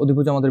 সেক্ষেত্রে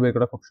অধিভুজ আমাদের বের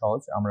করা খুব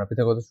সহজ। আমরা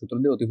পিথাগোরাসের সূত্র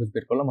দিয়ে অধিভুজ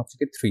বের করলাম হচ্ছে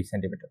কি 3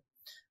 সেন্টিমিটার।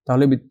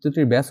 তাহলে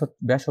বৃত্তটির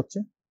ব্যাস হচ্ছে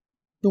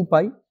 2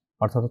 পাই,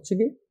 অর্থাৎ হচ্ছে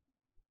কি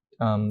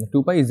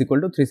 2 পাই ইজ ইকুয়াল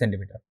টু 3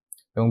 সেন্টিমিটার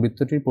এবং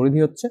বৃত্তটির পরিধি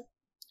হচ্ছে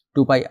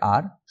 2 পাই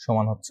আর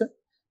সমান হচ্ছে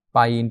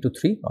পাই ইন্টু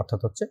 3 অর্থাৎ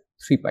হচ্ছে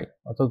 3 পাই,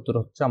 অর্থাৎ উত্তর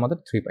হচ্ছে আমাদের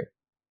 3 পাই।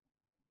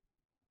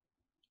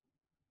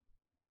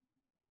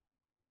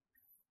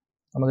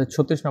 আমাদের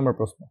 36 নম্বর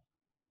প্রশ্ন,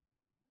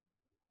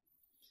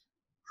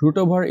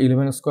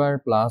 √11 স্কোয়ার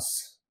প্লাস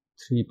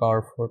 3 পাওয়ার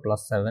 4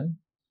 প্লাস 7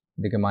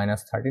 এদিকে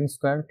 -13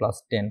 স্কোয়ার প্লাস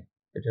 10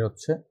 এটার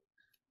হচ্ছে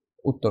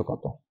উত্তর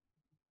কত?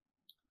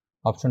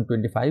 অপশন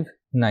 25,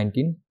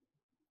 19,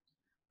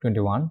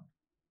 21,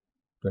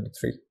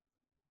 23।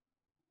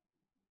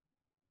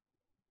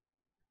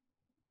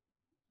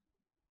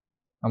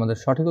 আমাদের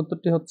সঠিক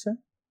উত্তরটি হচ্ছে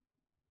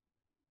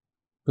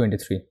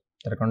 23,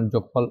 তার কারণ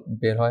যোগফল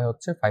বের হয়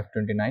হচ্ছে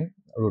 529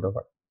 √,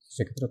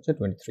 সেক্ষেত্রে হচ্ছে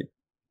 23।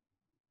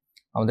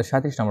 আমাদের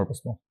 37 নম্বর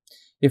প্রশ্ন,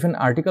 if an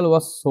article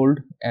was sold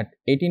at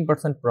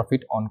 18%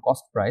 profit on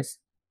cost price,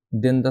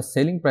 then the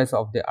selling price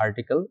of the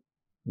article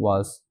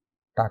was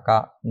টাকা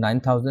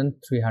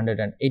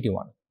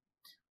 9,381.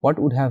 What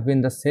would have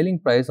been the selling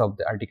price of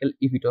the article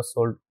if it was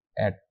sold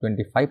at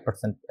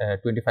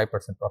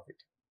 25% profit?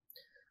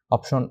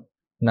 Option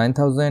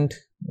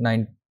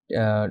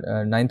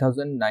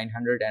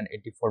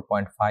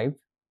 9,984.5,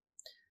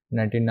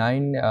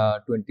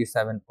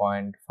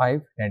 9927.5,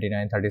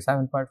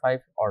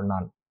 9937.5 or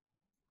none.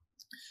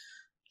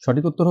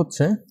 সঠিক উত্তর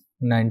হচ্ছে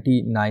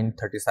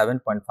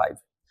 9937.5।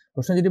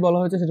 প্রশ্নে যেটি বলা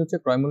হয়েছে সেটা হচ্ছে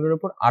ক্রয় মূল্যের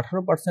উপর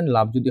 18%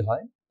 লাভ যদি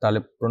হয় তাহলে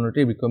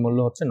পণ্যটির বিক্রয় মূল্য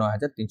হচ্ছে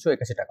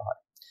 9,381 টাকা হয়।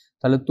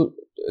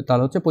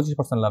 তাহলে হচ্ছে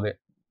 25% লাভে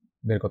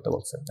বের করতে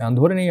বলছে। এখন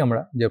ধরে নেই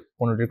আমরা যে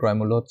পণ্যটির ক্রয়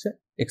মূল্য হচ্ছে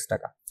x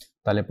টাকা,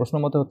 তাহলে প্রশ্ন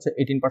মতে হচ্ছে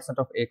 18%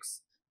 অফ x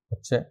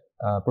হচ্ছে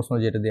প্রশ্ন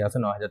যেটা দেওয়া আছে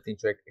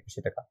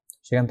 9,381 টাকা।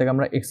 সেখান থেকে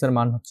আমরা x এর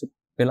মান হচ্ছে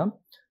পেলাম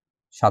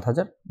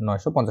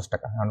 7,950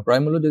 টাকা। এখন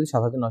ক্রয় মূল্য যদি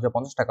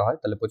 7,950 টাকা হয়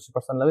তাহলে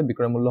 25% লাভে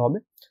বিক্রয় মূল্য হবে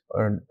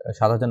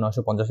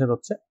 7,950 এর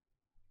হচ্ছে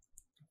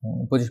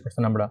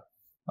 25% আমরা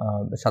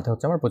সাথে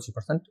হচ্ছে আমরা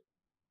 25%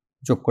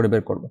 যোগ করে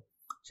বের করব।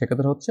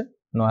 সেক্ষেত্রে হচ্ছে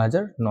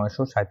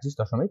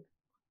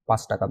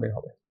 9,937.5 টাকা বের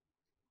হবে।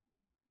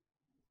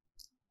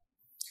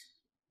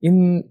 In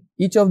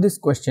each of these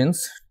questions,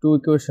 2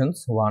 equations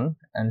 1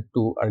 and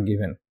 2 are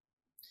given.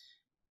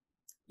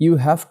 You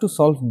have to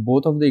solve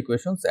both of the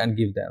equations and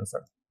give the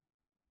answer.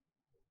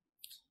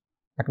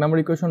 এক নম্বর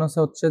ইকুয়েশন আছে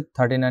হচ্ছে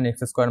 39x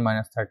square -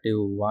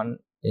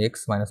 31x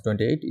 -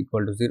 28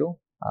 equal to 0।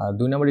 R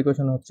 2 number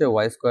equation হচ্ছে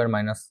y square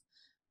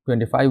 -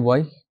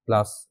 25y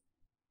plus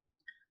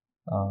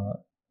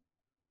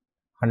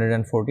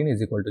 114 is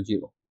equal to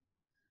 0।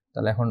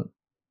 তাহলে এখন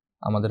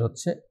আমাদের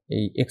হচ্ছে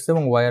এই x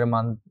এবং y এর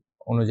মান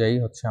অনুযায়ী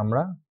হচ্ছে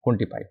আমরা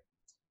কোনটি পাই?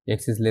 x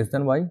is less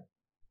than y,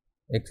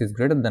 x is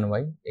greater than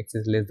y, x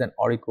is less than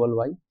or equal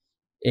y,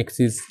 x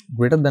is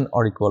greater than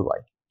or equal y।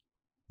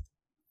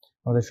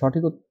 আমাদের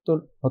সঠিক উত্তর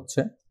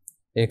হচ্ছে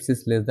x is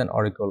less than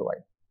or equal y।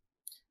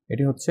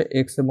 এটি হচ্ছে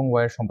x এবং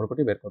y এর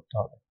সম্পর্কটি বের করতে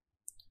হবে।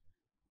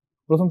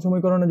 প্রথম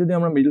সমীকরণে যদি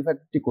আমরা মিডল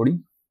ফ্যাক্টরটি করি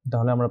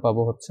তাহলে আমরা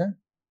পাবো হচ্ছে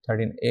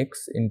 13x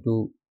into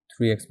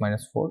 3x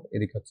minus 4,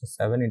 এদিকে হচ্ছে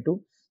 7 into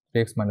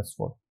 3x minus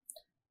 4,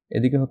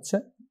 এদিকে হচ্ছে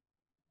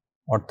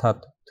অর্থাৎ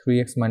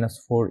 3x minus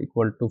 4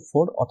 equal to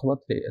 4 অথবা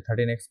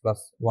 13x plus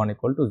 1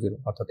 equal to 0,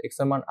 অর্থাৎ x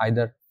এর মান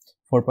either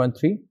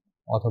 4.3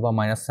 অথবা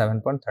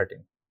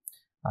 -7.13।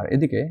 আর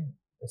এদিকে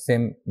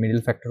সেম মিডল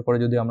ফ্যাক্টর করে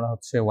যদি আমরা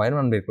হচ্ছে y এর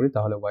মান বের করি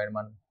তাহলে y এর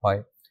মান হয়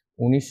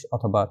 19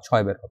 অথবা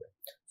 6 বের হবে।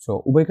 সো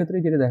উভয়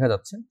ক্ষেত্রেই যেটা দেখা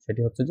যাচ্ছে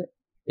সেটি হচ্ছে যে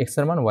x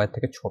এর মান y এর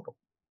থেকে ছোট।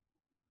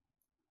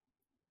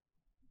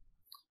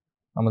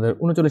 আমাদের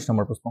 39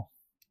 নম্বর প্রশ্ন,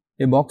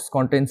 a box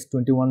contains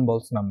 21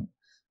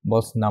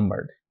 balls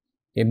numbered.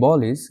 A ball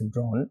is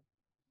drawn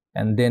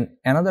and then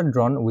another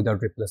drawn without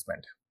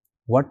replacement.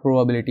 What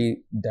probability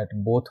that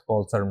both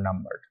balls are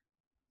numbered?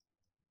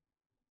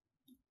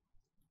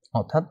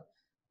 অর্থাৎ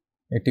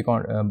একটি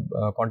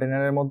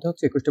কন্টেনারের মধ্যে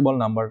হচ্ছে 21টি বল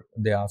নাম্বার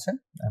দেওয়া আছে।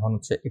 এখন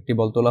হচ্ছে একটি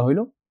বল তোলা হইল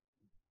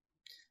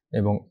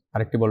এবং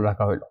আরেকটি বল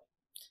রাখা হইল।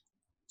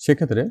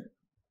 সেক্ষেত্রে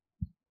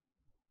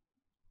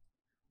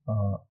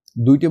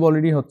দুইটি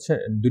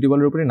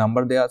বলের উপরে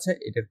নাম্বার দেওয়া আছে,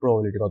 এটার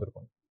প্রবাবিলিটি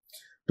কতটুকু?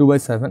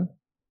 2/7,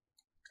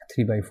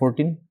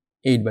 3/14,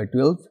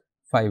 8/12,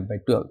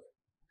 5/12।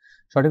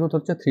 সঠিক উত্তর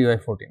হচ্ছে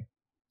 3/14।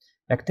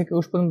 1 থেকে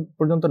 21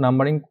 পর্যন্ত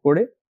নাম্বারিং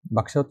করে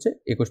বাক্সে হচ্ছে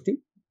 21টি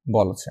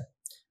বল আছে।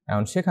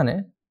 এখন সেখানে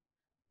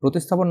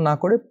প্রতিস্থাপন না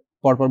করে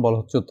পরপর বল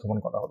হচ্ছে উত্থাপন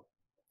করা হলো।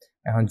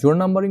 এখন জোড়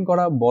নাম্বারিং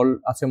করা বল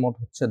আছে মোট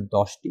হচ্ছে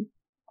 10টি,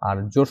 আর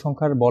জোড়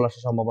সংখ্যার বল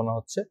আসার সম্ভাবনা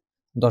হচ্ছে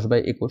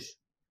 10/21।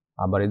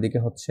 আবার এদিকে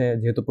হচ্ছে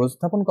যেহেতু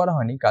প্রতিস্থাপন করা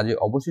হয়নি, কাজে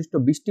অবশিষ্ট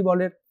 20টি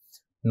বলের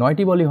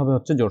 9টি বলই হবে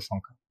হচ্ছে জোড়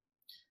সংখ্যা।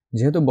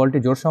 যেহেতু বলটি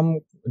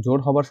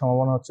জোড় হবার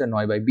সম্ভাবনা হচ্ছে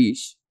 9/20,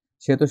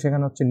 সেহেতু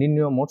সেখানে হচ্ছে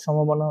নির্ণীয় মোট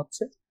সম্ভাবনা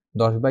হচ্ছে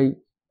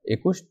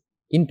 10/21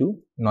 ইন্টু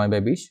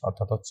 9/20,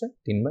 অর্থাৎ হচ্ছে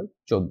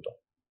 3/14।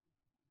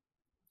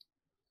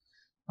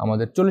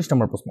 আমাদের 40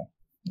 নম্বর প্রশ্ন।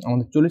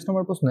 আমাদের 40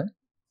 নম্বর প্রশ্নে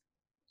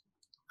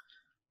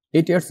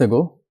 8 years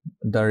ago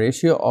the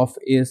ratio of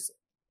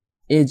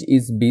age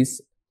is B's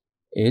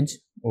age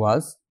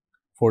was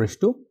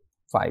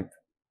 4:5,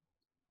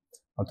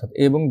 অর্থাৎ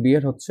এ এবং বি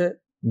এর হচ্ছে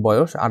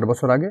বয়স 8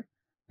 বছর আগে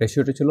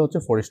রেশিওটি ছিল হচ্ছে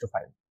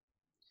 4:5।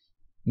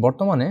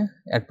 বর্তমানে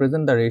at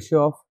present the ratio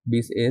of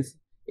B's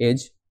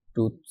age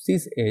to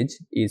C's age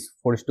is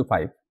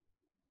 4:5.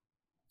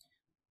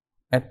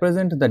 At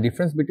present the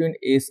difference between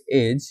A's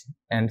age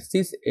and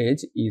C's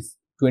age is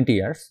 20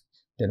 years.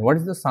 Then what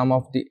is the sum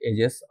of the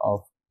ages of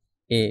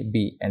A, B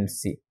and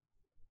C?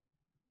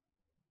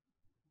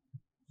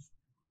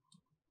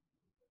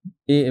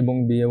 A এবং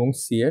B এবং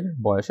C এর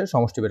বয়সের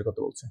সমষ্টি বের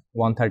করতে বলছে।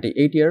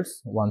 138 years,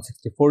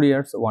 164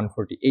 years,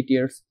 148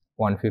 years,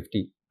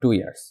 152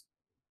 years.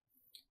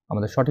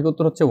 আমাদের সঠিক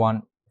উত্তর হচ্ছে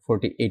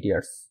 148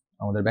 years।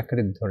 আমাদের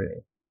ব্যাখ্যাটি ধরে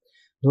নেই।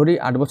 ধরি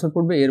 8 বছর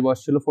পূর্বে এর বয়স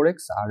ছিল 4x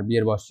আর B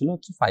এর বয়স ছিল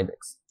হচ্ছে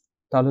 5x।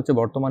 তাহলে হচ্ছে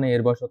বর্তমানে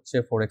এর বয়স হচ্ছে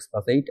 4x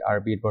 + 8 আর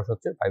B এর বয়স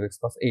হচ্ছে 5x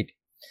 + 8।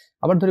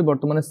 আবার ধরি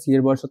বর্তমানে C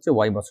এর বয়স হচ্ছে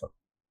y বছর।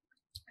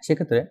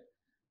 সেক্ষেত্রে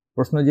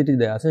প্রশ্ন যেটি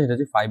দেওয়া আছে সেটা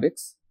হচ্ছে 5x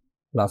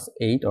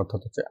 + 8, অর্থাৎ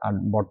হচ্ছে আর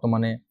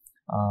বর্তমানে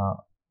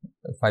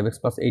 5x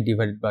 + 8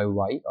 ডিভাইডেড বাই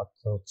y,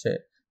 অর্থাৎ হচ্ছে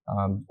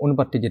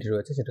অনুপাতটি যেটি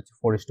রয়েছে সেটা হচ্ছে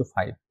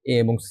 4:5 A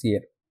এবং C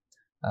এর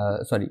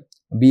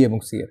B এবং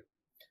C এর।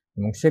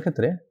 এবং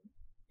সেক্ষেত্রে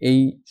এই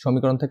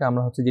সমীকরণ থেকে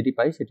আমরা হচ্ছে যেটি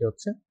পাই সেটি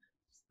হচ্ছে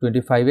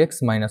 25x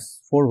 -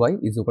 4y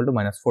 =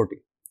 -40।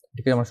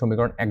 এটিকে আমরা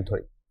সমীকরণ 1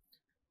 ধরি।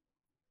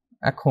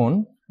 এখন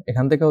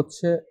এখান থেকে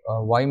হচ্ছে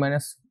y -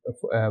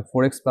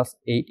 4x +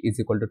 8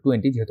 =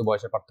 20, যেহেতু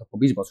বয়সের পার্থক্য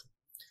 20 বছর।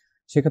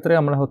 সেক্ষেত্রে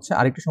আমরা হচ্ছে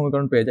আরেকটি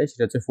সমীকরণ পেয়ে যাই,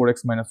 সেটা হচ্ছে 4x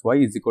 - y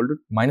 =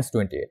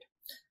 -28।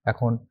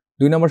 এখন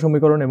 2 নম্বর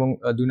সমীকরণ এবং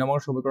 2 নম্বর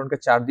সমীকরণকে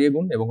 4 দিয়ে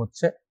গুণ এবং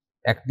হচ্ছে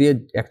 1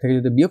 থেকে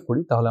যদি বিয়োগ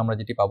করি তাহলে আমরা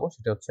যেটি পাবো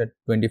সেটা হচ্ছে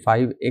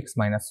 25x -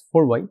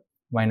 4y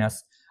 -4x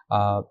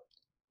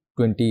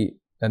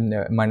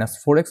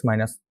 - y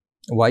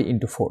 ×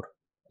 4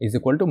 =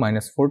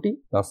 -40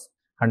 +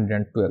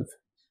 112।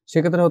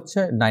 সেক্ষেত্রে হচ্ছে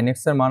 9x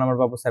এর মান আমরা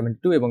পাবো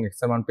 72 এবং x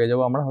এর মান পেয়ে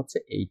যাবো আমরা হচ্ছে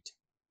 8।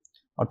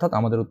 অর্থাৎ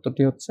আমাদের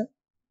উত্তরটি হচ্ছে,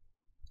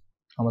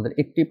 আমাদের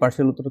একটি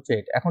পার্শিয়াল উত্তর হচ্ছে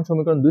 8। এখন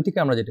সমীকরণ 2 থেকে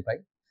আমরা যেটি পাই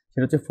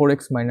সেটা হচ্ছে 4x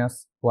 - y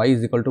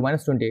 =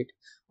 -28,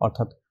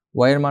 অর্থাৎ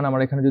y এর মান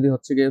আমরা এখানে যদি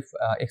হচ্ছে গিয়ে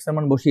x এর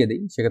মান বসিয়ে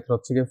দিই সেক্ষেত্রে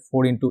হচ্ছে গিয়ে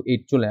 4 ×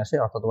 8 চলে আসে,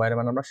 অর্থাৎ y এর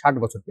মান আমরা 60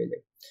 বছর পেয়ে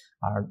যাই।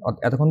 আর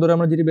এতক্ষণ ধরে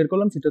আমরা যেটি বের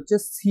করলাম সেটা হচ্ছে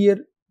C এর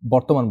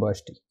বর্তমান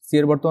বয়সটি। C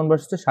এর বর্তমান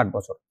বয়স হচ্ছে 60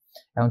 বছর।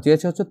 এখন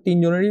চেয়েছে হচ্ছে 3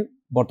 জনেরই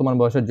বর্তমান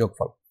বয়সের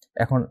যোগফল।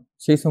 এখন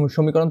সেই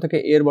সমীকরণ থেকে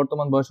A এর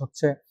বর্তমান বয়স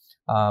হচ্ছে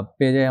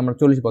পেয়ে যাই আমরা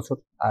 40 বছর,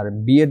 আর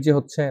B এর যে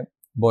হচ্ছে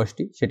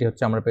বয়সটি সেটি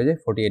হচ্ছে আমরা পেয়ে যাই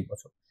 48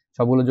 বছর।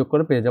 সবগুলো যোগ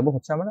করে পেয়ে যাব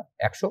হচ্ছে আমরা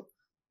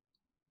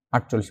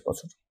 148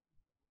 বছর।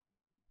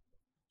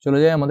 চলে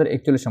যাই আমাদের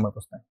 41 নম্বর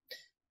প্রশ্নে।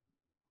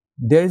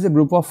 There is a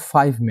group of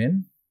 5 men,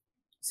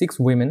 6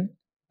 women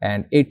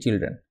and 8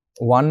 children.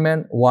 1 man,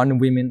 1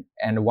 woman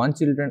and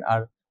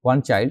 1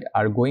 child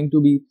are going to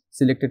be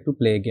selected to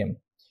play a game.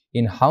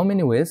 In how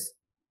many ways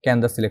can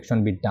the selection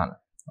be done?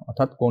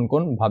 অর্থাৎ কোন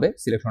কোন ভাবে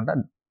সিলেকশনটা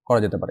করা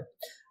যেতে পারে?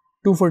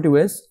 240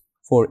 ways,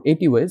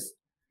 480 ways,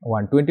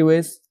 120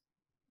 ways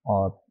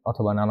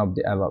অথবা none of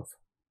the above.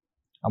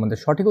 আমাদের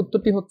সঠিক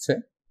উত্তরটি হচ্ছে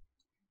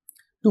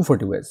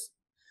 240 ways।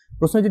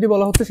 প্রশ্নে যেটি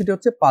বলা হচ্ছে সেটি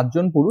হচ্ছে 5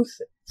 জন পুরুষ,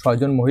 6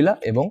 জন মহিলা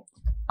এবং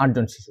 8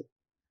 জন শিশু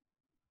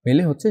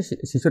মিলে হচ্ছে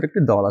শিশুর একটি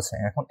দল আছে।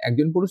 এখন 1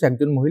 জন পুরুষ, 1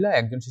 জন মহিলা,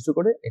 1 জন শিশু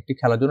করে একটি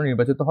খেলার জন্য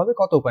নির্বাচিত হবে।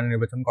 কত উপায়ে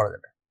নির্বাচন করা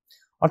যাবে?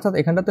 অর্থাৎ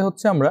এখানটাতে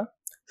হচ্ছে আমরা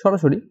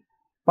সরাসরি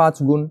 5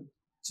 ×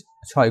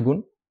 6 ×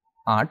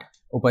 8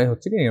 উপায়ে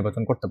হচ্ছে কি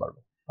নির্বাচন করতে পারবো,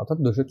 অর্থাৎ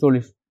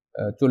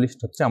 240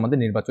 হচ্ছে আমাদের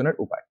নির্বাচনের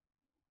উপায়।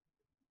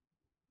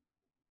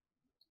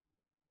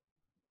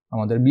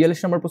 আমাদের 42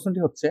 নম্বর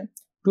প্রশ্নটি হচ্ছে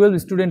 12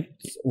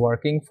 students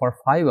working for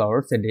 5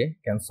 hours a day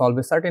can solve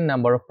a certain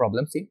number of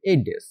problems in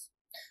 8 days.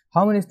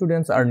 How many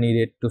students are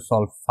needed to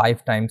solve 5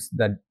 times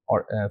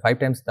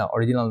the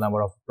original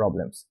number of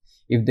problems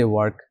if they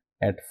work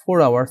at 4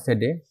 hours a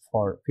day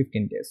for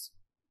 15 days?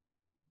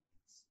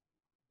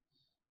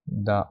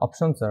 The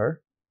options are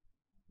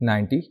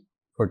 90,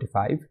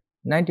 45,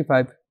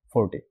 95,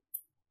 40।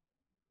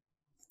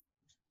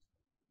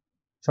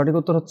 সঠিক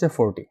উত্তর হচ্ছে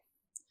 40।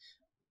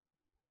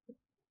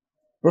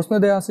 প্রশ্ন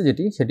দেওয়া আছে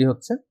যেটি, সেটি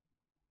হচ্ছে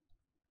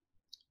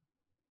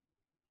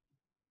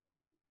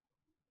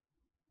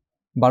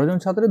 12 জন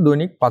ছাত্রের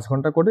দৈনিক 5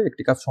 ঘন্টা করে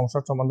একটি কাজ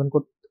সমস্যার সমাধান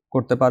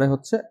করতে পারে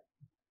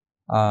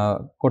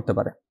করতে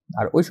পারে,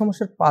 আর ওই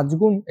সমস্যার 5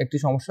 গুণ একটি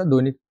সমস্যা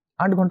দৈনিক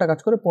 8 ঘন্টা কাজ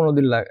করে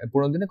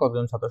 15 দিনে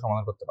কতজন ছাত্র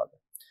সমাধান করতে পারবে।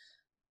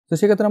 তো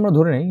সেক্ষেত্রে আমরা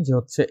ধরে নিই যে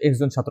হচ্ছে x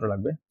জন ছাত্র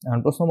লাগবে। এখন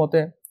প্রশ্ন মতে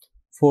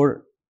 4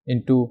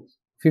 ×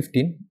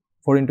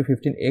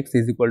 15 x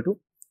is equal to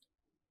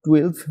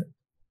 12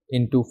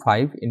 ×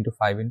 5 ×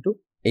 5 ×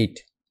 8,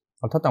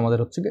 অর্থাৎ আমাদের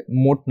হচ্ছে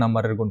মোট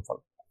নাম্বারের গুণফল।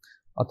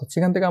 অর্থাৎ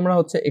সেখান থেকে আমরা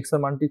হচ্ছে x এর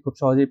মানটি খুব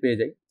সহজেই পেয়ে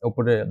যাই,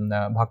 উপরে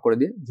ভাগ করে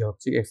দিয়ে, যে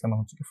হচ্ছে x এর মান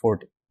হচ্ছে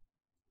 40।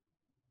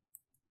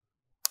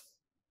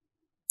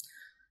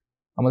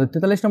 আমাদের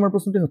 43 নম্বর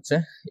প্রশ্নটি হচ্ছে,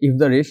 if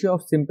the ratio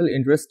of simple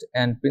interest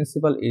and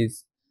principal is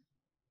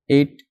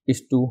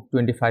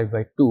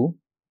 8:25/2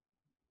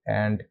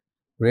 and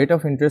rate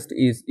of interest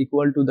is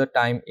equal to the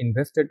time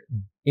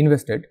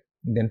invested,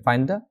 then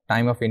find the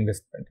time of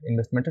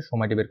investmenটের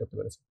সময়টি বের করতে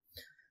পেরেছে।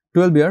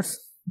 12 years,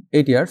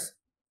 8 years,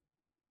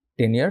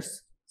 10 years,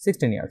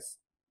 16 years।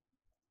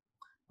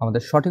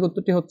 আমাদের সঠিক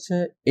উত্তরটি হচ্ছে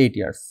 8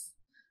 years।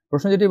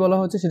 প্রশ্ন যেটি বলা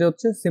হচ্ছে সেটা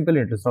হচ্ছে সিম্পল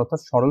ইন্টারেস্ট, অর্থাৎ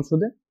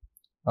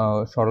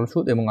সরল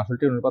সুদ এবং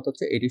আসলটির অনুপাত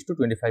হচ্ছে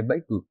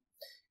 8:25/2,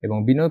 এবং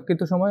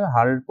বিনিয়োগকৃত সময়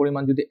হারের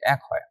পরিমাণ যদি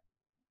 1 হয়,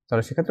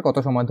 তাহলে সেক্ষেত্রে কত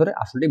সময় ধরে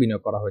আসলটি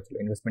বিনিয়োগ করা হয়েছিল,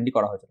 ইনভেস্টমেন্টটি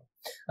করা হয়েছিল।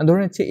 ধরে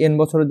নিচ্ছি n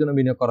বছরের জন্য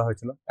বিনিয়োগ করা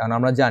হয়েছিল। এখন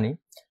আমরা জানি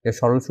যে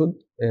সরল সুদ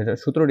এর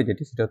সূত্রটি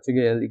যেটি, সেটা হচ্ছে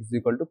L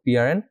 =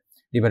 PRN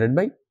 /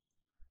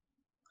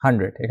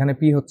 100। এখানে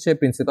P হচ্ছে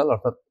প্রিন্সিপাল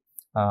অর্থাৎ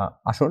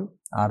আসল,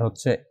 আর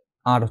হচ্ছে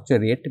R হচ্ছে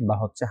রেট বা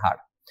হচ্ছে হার।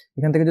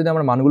 এখান থেকে যদি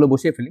আমরা মানগুলো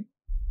বসিয়ে ফেলি,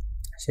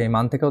 সেই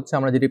মান থেকে হচ্ছে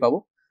আমরা যেটি পাবো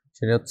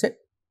সেটা হচ্ছে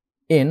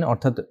n,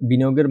 অর্থাৎ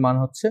বিনিয়োগের মান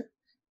হচ্ছে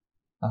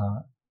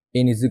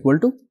n =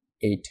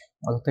 8,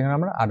 অর্থাৎ এখানে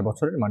আমরা 8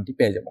 বছরের মানটি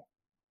পেয়ে যাব।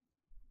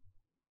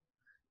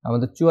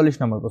 আমাদের 44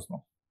 নম্বর প্রশ্ন,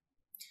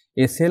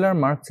 a seller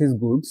marks his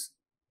goods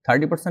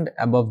 30%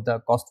 above the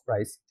cost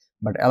price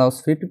but allows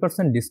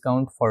 50%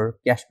 discount for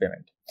cash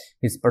payment.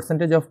 His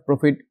percentage of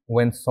profit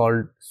when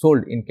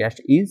sold in cash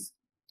is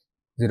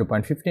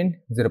 0.15,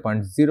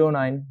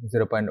 0.09,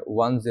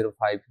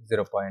 0.105,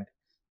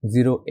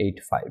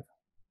 0.085।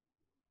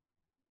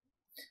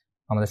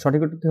 আমাদের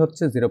সঠিক উত্তরটি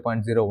হচ্ছে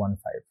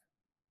 0.015।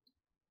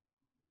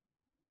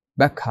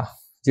 ব্যাখ্যা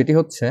যেটি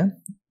হচ্ছে,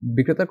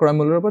 বিক্রেতার ক্রয়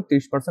মূল্যের উপর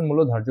 30%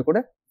 মূল্য ধার্য করে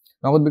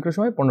নগদ বিক্রয়ের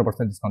সময়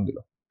 15% ডিসকাউন্ট দিল,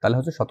 তাহলে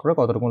হচ্ছে শতকরা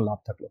কত রকম লাভ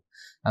থাকলো।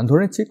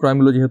 ধরে নিচ্ছি ক্রয়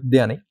মূল্য যেহেতু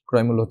দেওয়া নেই,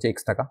 ক্রয় মূল্য হচ্ছে x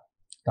টাকা,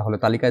 তাহলে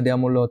তালিকায় দেওয়া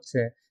মূল্য হচ্ছে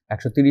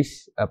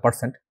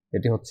 130%,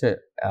 এটি হচ্ছে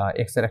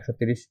x এর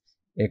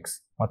 130x,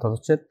 অর্থাৎ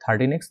হচ্ছে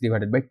 13x /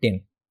 10।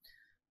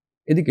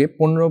 এদিকে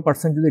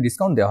 15% যদি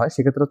ডিসকাউন্ট দেওয়া হয়,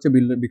 সেক্ষেত্রে হচ্ছে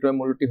বিক্রয়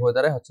মূল্যটি হয়ে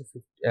দাঁড়ায় হচ্ছে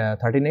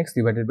 13x /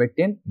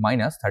 10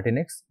 -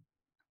 13x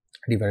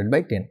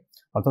 / 10,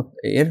 অর্থাৎ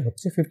এর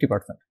হচ্ছে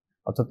 50%,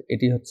 অর্থাৎ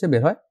এটি হচ্ছে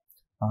বের হয়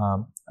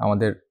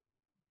আমাদের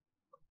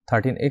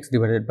 13x /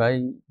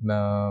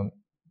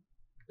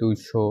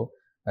 200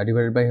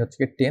 / হচ্ছে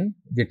 10,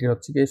 যেটি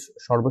হচ্ছে কি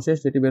সর্বশেষ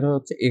যেটি বের হয়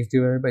হচ্ছে x /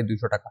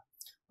 200 টাকা।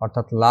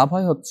 অর্থাৎ লাভ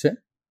হয় হচ্ছে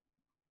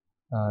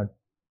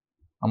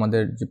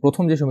আমাদের যে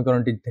প্রথম যে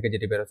সমীকরণটি থেকে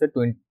যেটি বের হচ্ছে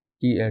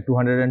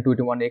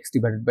 221x /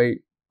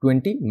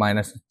 20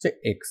 মাইনাস হচ্ছে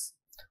x,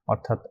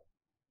 অর্থাৎ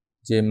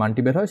যে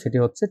মানটি বের হয় সেটি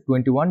হচ্ছে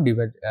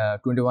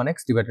 21x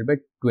 /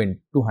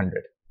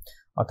 200।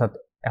 অর্থাৎ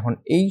এখন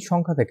এই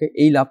সংখ্যা থেকে,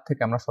 এই লাভ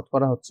থেকে আমরা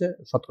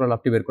শতকরা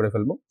লাভটি বের করে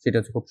ফেলবো। সেটা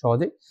হচ্ছে খুব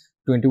সহজেই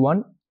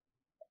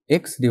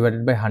 21x /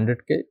 100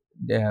 কে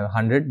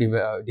 100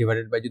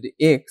 ডিভাইডেড বাই যদি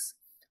x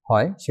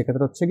হয়,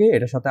 সেক্ষেত্রে হচ্ছে কি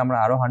এটার সাথে আমরা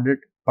আরো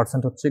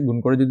 100% হচ্ছে গুণ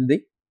করে যদি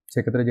দিই,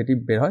 সেক্ষেত্রে যেটি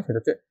বের হয় সেটা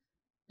হচ্ছে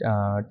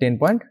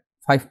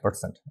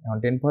 10.5%। এখন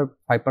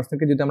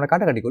 10.5%কে যদি আমরা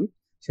কাটাকাটি করি,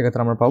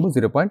 সেক্ষেত্রে আমরা পাবো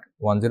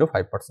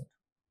 0.105%,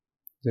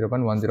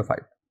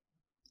 0.105।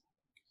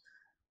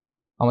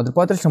 আমাদের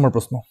 35 নম্বর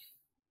প্রশ্ন,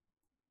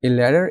 a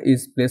ladder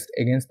is placed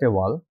against a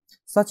wall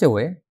such a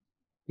way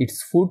its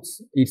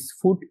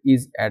foot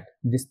is at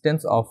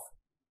distance of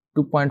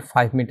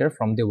 2.5 meter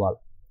from the wall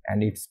and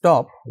its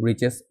top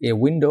reaches a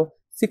window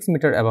 6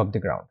 meter above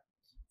the ground.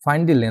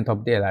 Find the length of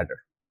the ladder.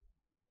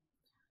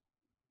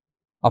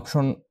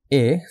 Option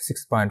A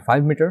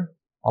 6.5 meter,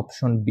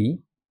 option B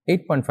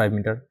 8.5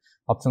 meter,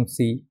 option C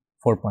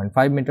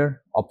 4.5 meter,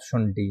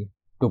 option D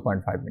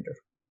 2.5 meter.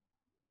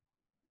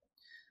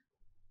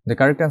 The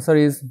correct answer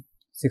is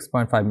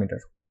 6.5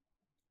 meter.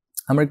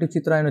 আমরা একটু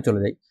চিত্রায়নে চলে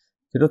যাই।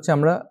 সেটা হচ্ছে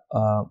আমরা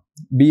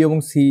B এবং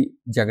C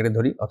জায়গাটা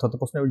ধরি, অর্থাৎ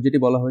প্রশ্নে যেটি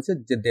বলা হয়েছে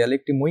যে দেয়ালে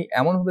একটি মই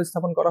এমনভাবে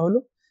স্থাপন করা হলো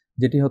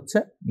যেটি হচ্ছে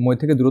মই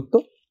থেকে দূরত্ব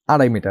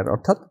 2.5 মিটার,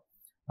 অর্থাৎ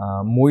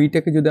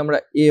মইটাকে যদি আমরা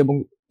এ এবং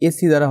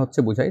এসি দ্বারা হচ্ছে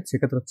বোঝাই,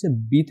 সেক্ষেত্রে হচ্ছে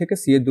বি থেকে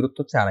সি এর দূরত্ব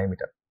হচ্ছে 2.5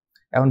 মিটার।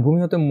 এখন ভূমি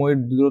হতে মইয়ের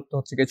দূরত্ব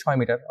হচ্ছে গিয়ে 6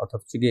 মিটার, অর্থাৎ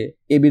হচ্ছে গিয়ে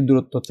এ বির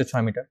দূরত্ব হচ্ছে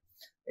 6 মিটার।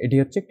 এটি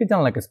হচ্ছে একটি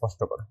জানলাকে স্পষ্ট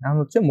করে। এখন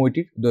হচ্ছে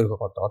মইটির দৈর্ঘ্য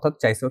কত, অর্থাৎ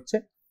চাইছে হচ্ছে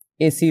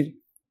এসির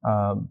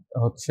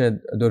হচ্ছে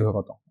দৈর্ঘ্য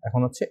কত।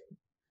 এখন হচ্ছে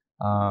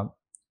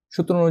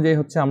সূত্র অনুযায়ী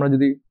হচ্ছে আমরা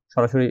যদি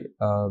সরাসরি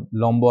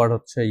লম্ব আর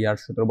হচ্ছে ইয়ার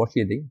সূত্র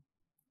বসিয়ে দিই,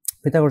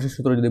 পিথাগোরাসের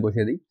সূত্র যদি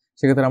বসিয়ে দিই,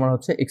 সেক্ষেত্রে আমরা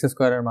হচ্ছে এক্স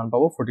স্কোয়ারের মান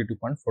পাবো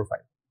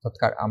 42.45।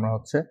 অর্থাৎ আমরা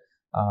হচ্ছে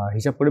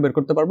হিসাব করে বের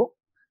করতে পারবো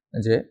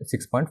যে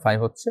 6.5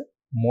 হচ্ছে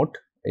মোট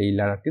এই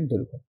ল্যাডারটির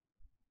দৈর্ঘ্য।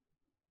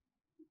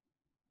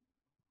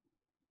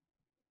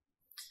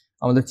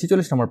 আমাদের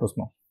 46 নম্বর প্রশ্ন,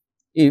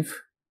 if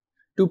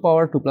 2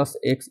 power 2 plus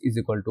x is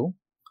equal to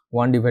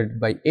 1 divided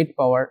by 8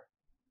 power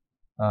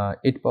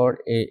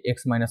a x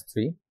minus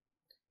 3,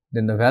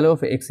 then the value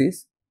of x is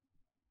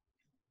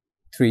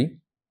 3,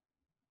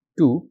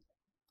 2,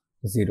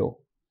 0,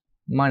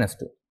 minus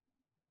 2.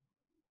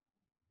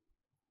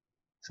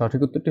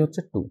 সঠিক উত্তরটি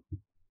হচ্ছে 2।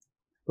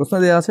 প্রশ্ন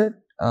দেওয়া আছে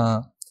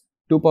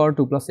 2 power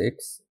 2 plus x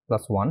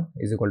plus 1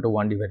 is equal to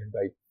 1 divided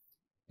by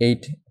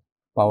 8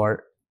 power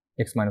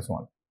x minus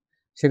 1।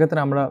 সেক্ষেত্রে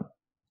আমরা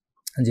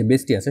যে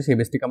বেসটি আছে সেই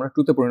বেসটিকে আমরা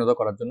 2 তে পরিণত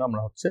করার জন্য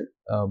আমরা হচ্ছে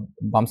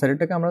বাম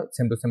সাইডেরটাকে আমরা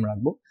সেম টু সেম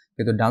রাখবো,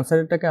 কিন্তু ডান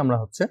সাইডেরটাকে আমরা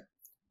হচ্ছে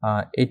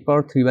 8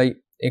 power 3 by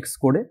x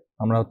করে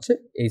আমরা হচ্ছে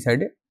এই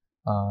সাইডে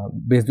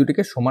বেস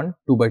দুটিকে সমান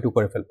 2 by 2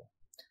 করে ফেলবো।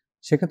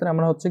 সেক্ষেত্রে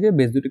আমরা হচ্ছে গিয়ে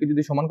বেস দুটিকে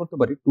যদি সমান করতে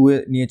পারি 2 এ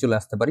নিয়ে চলে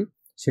আসতে পারি,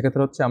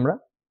 সেক্ষেত্রে হচ্ছে আমরা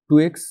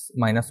 2x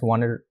minus 1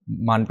 এর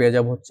মান পেয়ে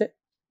যাব হচ্ছে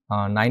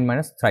 9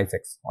 minus thrice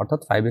x, অর্থাৎ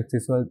 5x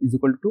is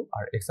equal to 2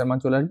 R x এর মান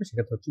চলে আসবে,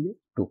 সেক্ষেত্রে হচ্ছে গিয়ে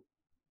 2।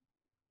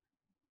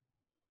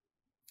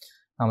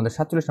 আমাদের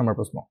 47 নম্বর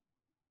প্রশ্ন,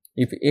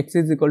 if x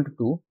is equal to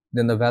 2,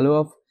 then the value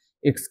of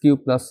x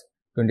cube plus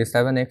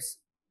 27x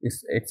is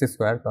x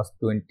square plus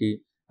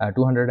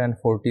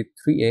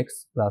 243x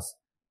plus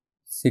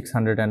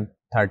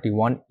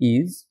 631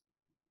 is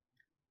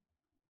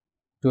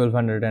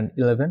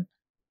 1211,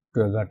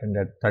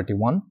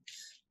 1231,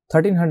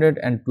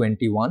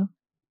 1321,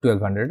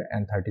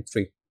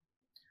 1233।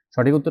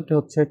 সঠিক উত্তরটি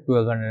হচ্ছে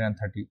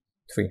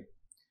 1233।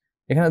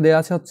 এখানে দেওয়া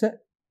আছে হচ্ছে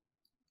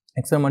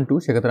x এর মান 2,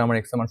 সেক্ষেত্রে আমরা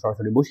x এর মান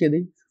সরাসরি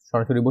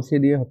বসিয়ে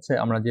দিয়ে হচ্ছে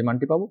আমরা যে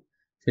মানটি পাবো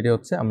সেটি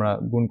হচ্ছে আমরা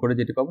গুণ করে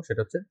যেটি পাবো সেটা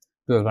হচ্ছে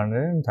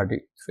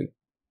 1233।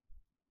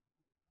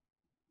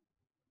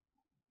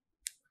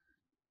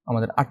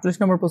 আমাদের 48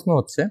 নম্বর প্রশ্ন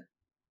হচ্ছে,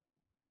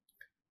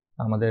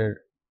 আমাদের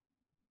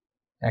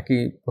একই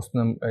প্রশ্ন,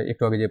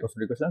 একটু আগে যে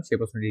প্রশ্নটি করেছিলাম সেই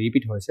প্রশ্নটি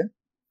রিপিট হয়েছে,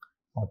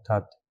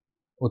 অর্থাৎ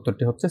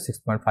উত্তরটি হচ্ছে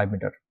 6.5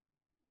 মিটার।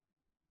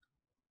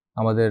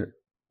 আমাদের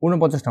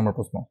 49 নম্বর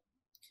প্রশ্ন,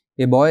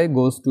 a boy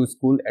goes to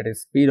school at a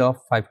speed of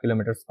 5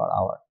 kilometers per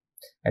hour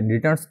and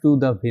returns to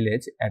the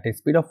village at a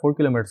speed of 4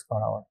 kilometers per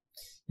hour.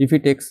 If he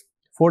takes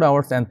 4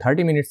 hours and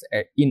 30 minutes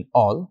in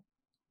all,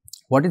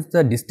 what is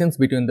the distance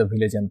between the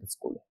village and the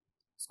school?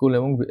 School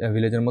এবং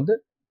ভিলেজের মধ্যে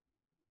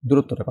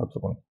দূরত্বটা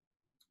কতটুকু?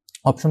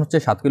 Option হচ্ছে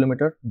 7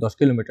 kilometre, 10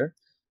 kilometre,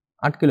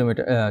 8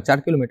 kilometre, 4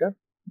 kilometre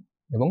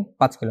এবং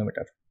 5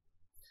 kilometre.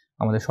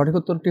 আমাদের সঠিক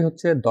উত্তরটি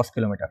হচ্ছে 10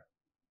 কিলোমিটার।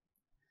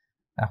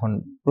 এখন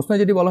প্রশ্নে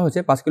যেটি বলা হয়েছে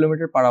 5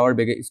 কিলোমিটার পার আওয়ার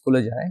বেগে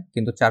স্কুলে যায়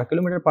কিন্তু 4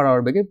 কিলোমিটার পার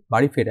আওয়ার বেগে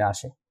বাড়ি ফিরে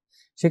আসে,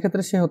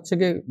 সেক্ষেত্রে সে হচ্ছে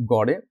গিয়ে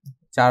গড়ে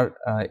 4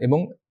 এবং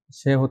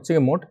সে হচ্ছে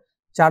গিয়ে মোট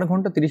 4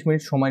 ঘন্টা 30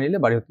 মিনিট সময় নিলে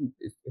বাড়ি হতে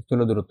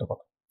স্কুলের দূরত্ব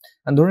কত?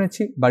 ধরে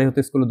নিচ্ছি বাড়ি হতে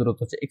স্কুলের দূরত্ব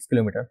হচ্ছে x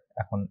কিলোমিটার।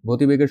 এখন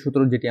গতিবেগের সূত্র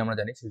যেটি আমরা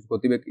জানি, সেই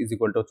গতিবেগ ইজ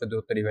ইকুয়াল টু হচ্ছে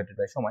দূরত্ব ডিভাইডেড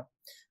বাই সময়।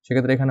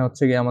 সেক্ষেত্রে এখানে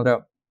হচ্ছে গিয়ে আমরা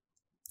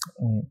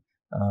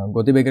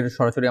গতিবেগের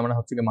সরাসরি আমরা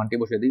হচ্ছে গিয়ে মানটি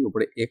বসিয়ে দিই,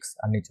 উপরে x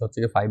আর নিচে হচ্ছে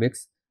গিয়ে 5x,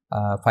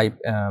 5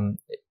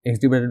 x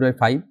divided by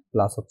 5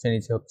 plus হচ্ছে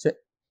নিচে হচ্ছে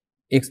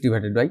x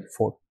ডিভাইডেড বাই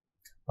 4।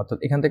 অর্থাৎ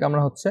এখান থেকে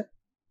আমরা হচ্ছে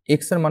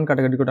x এর মান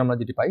কাটাকাটি করে আমরা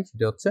যেটি পাই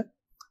সেটা হচ্ছে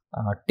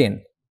 10,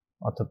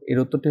 অর্থাৎ এর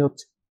উত্তরটি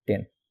হচ্ছে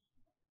 10।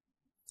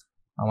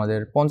 আমাদের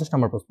 50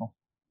 নম্বর প্রশ্ন,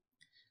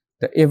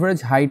 the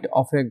average height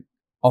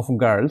of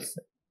girls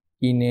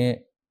in a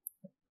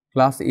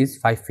class is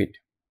 5 feet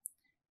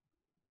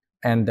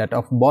and that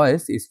of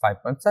boys is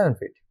 5.7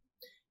 feet.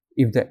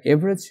 If the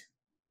average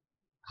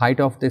height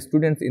of the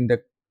students in the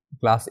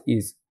class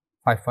is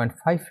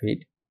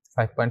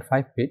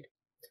 5.5 feet,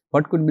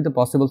 what could be the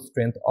possible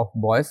strength of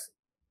boys,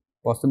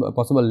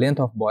 possible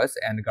length of boys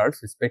and girls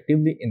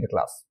respectively in the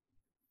class?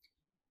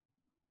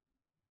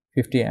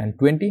 50 and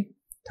 20,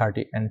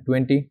 30 and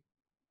 20,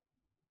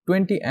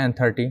 20 and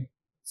 30,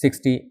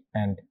 60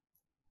 and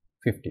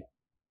 50.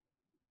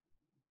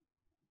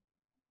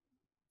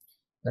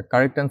 The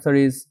correct answer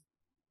is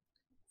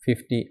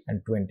 50 and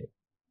 20.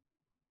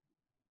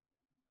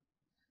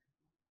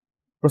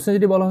 প্রশ্নে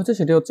যেটি বলা হচ্ছে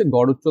সেটি হচ্ছে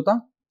গড় উচ্চতা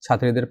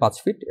ছাত্রীদের 5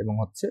 fit এবং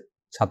হচ্ছে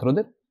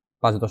ছাত্রদের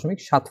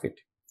 5.7 ফিট।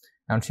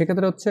 কারণ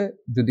সেক্ষেত্রে হচ্ছে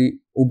যদি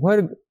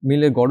উভয়ের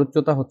মিলে গড়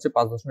উচ্চতা হচ্ছে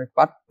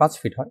 5.5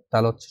 ফিট হয়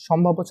তাহলে হচ্ছে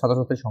সম্ভাব্য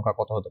ছাত্রছাত্রীর সংখ্যা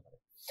কত হতে পারে?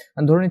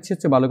 ধরে নিচ্ছি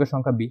হচ্ছে বালকের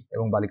সংখ্যা b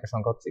এবং বালিকার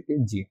সংখ্যা হচ্ছে কি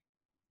g।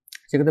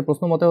 সেক্ষেত্রে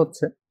প্রশ্ন মতে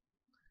হচ্ছে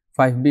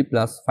 5b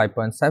plus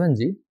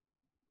 5.7g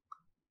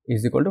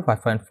is equal to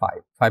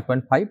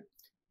 5.5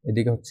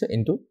 এদিকে হচ্ছে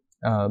ইন্টু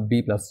b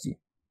plus g।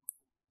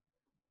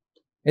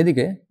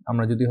 এদিকে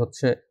আমরা যদি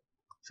হচ্ছে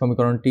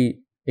সমীকরণটি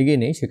এগিয়ে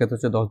নেই, সেক্ষেত্রে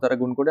হচ্ছে 10 দ্বারা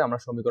গুণ করে আমরা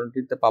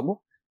সমীকরণটিতে পাবো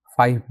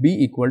 5b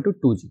equal to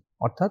 2g,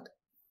 অর্থাৎ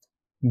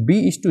b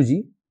is to g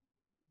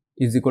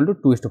is equal to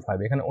 2:5।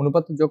 এখানে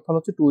অনুপাতের যোগফল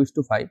হচ্ছে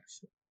 2:5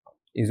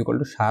 is equal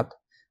to 7,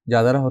 যা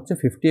দ্বারা হচ্ছে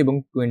 50 এবং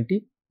 20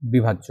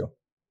 বিভাজ্য।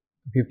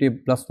 50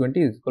 plus 20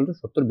 is equal to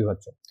 70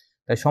 বিভাজ্য।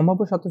 তাই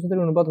সম্ভাব্য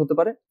ছাত্রছাত্রীর অনুপাত হতে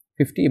পারে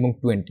 50 এবং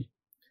 20।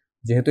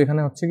 যেহেতু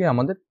এখানে হচ্ছে কি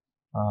আমাদের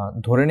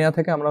ধরে নেওয়া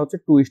থেকে আমরা হচ্ছে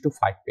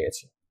 2:5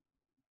 পেয়েছি।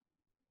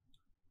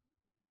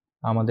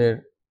 আমাদের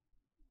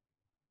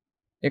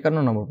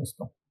 51 নম্বর প্রশ্ন।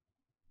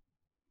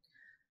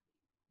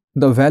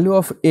 The value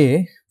of A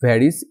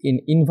varies in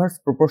inverse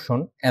proportion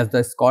as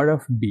the square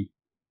of B.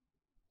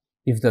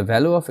 If the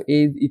value of A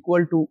is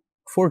equal to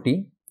 40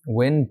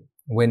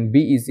 when B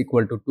is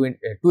equal to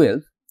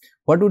 12,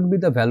 what would be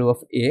the value of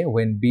A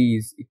when B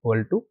is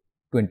equal to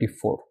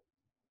 24?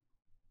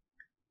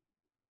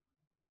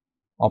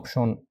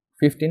 Option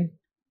 15,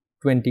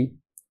 20,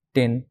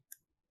 10,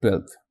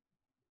 12.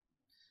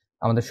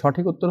 আমাদের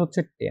সঠিক উত্তর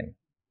হচ্ছে 10।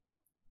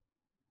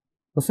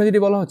 প্রশ্নে যেটি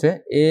বলা হচ্ছে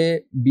A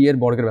B এর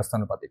বর্গের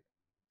ব্যস্তানুপাতিক,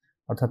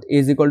 অর্থাৎ A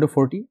is equal to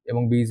 40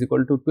 এবং B is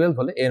equal to 12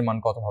 হলে A এর মান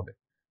কত হবে?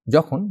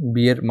 যখন B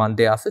এর মান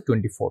দেয়া আছে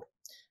 24,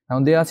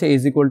 এখন দেয়া আছে A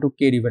is equal to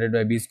K divided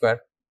by B square,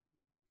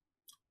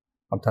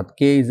 অর্থাৎ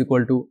K is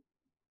equal to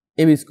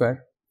AB square।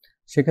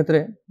 সেক্ষেত্রে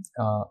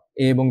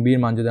A এবং B এর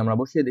মান যদি আমরা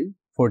বসিয়ে দিই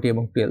 40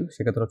 এবং 12,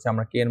 সেক্ষেত্রে হচ্ছে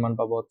আমরা K এর মান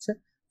পাবো হচ্ছে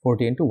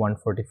 40 into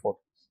 144।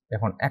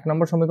 এখন 1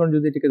 নম্বর সমীকরণ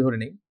যদি এটিকে ধরে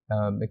নিই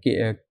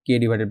K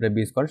divided by B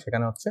square,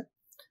 সেখানে হচ্ছে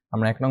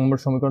আমরা 1 নম্বর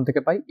সমীকরণ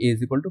থেকে পাই A is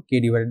equal to K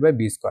divided by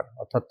B square,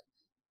 অর্থাৎ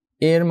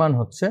A এর মান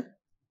হচ্ছে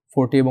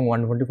 40 এবং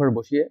 144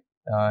 বসিয়ে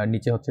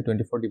নিচে হচ্ছে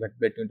 24 divided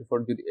by 24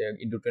 যদি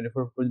into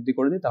 24 যদি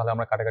করে দিই তাহলে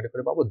আমরা কাটাকাটি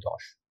করে পাবো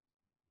 10।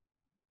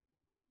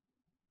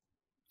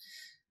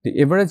 The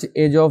average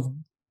age of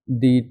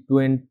the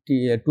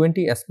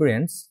 20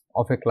 aspirants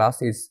of a class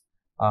is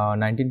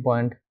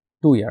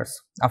 19.2 years.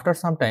 After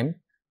some time,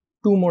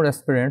 2 more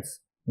aspirants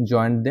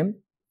joined them.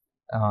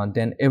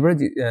 Then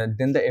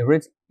the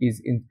average is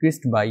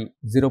increased by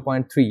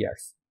 0.3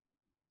 years.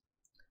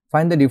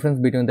 Find the difference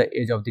between the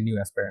age of the new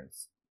aspirants.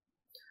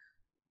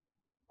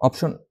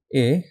 Option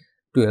A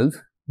 12,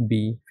 B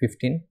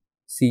 15,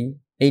 C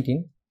 18,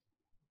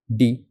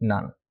 D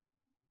none.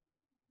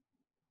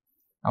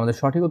 আমাদের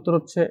সঠিক উত্তর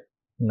হচ্ছে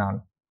নান।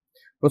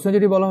 প্রশ্নে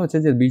যেটি বলা হচ্ছে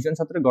যে 20 জন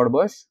ছাত্রের গড়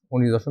বয়স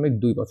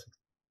 19.2 বছর,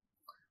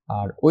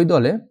 আর ওই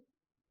দলে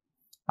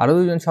আরো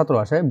 2 জন ছাত্র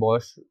আসায়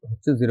বয়স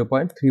হচ্ছে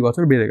 0.3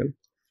 বছর বেড়ে গেল।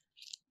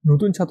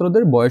 নতুন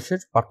ছাত্রদের বয়সের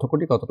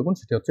পার্থক্যটি কতটুকু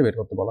সেটি হচ্ছে বের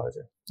করতে বলা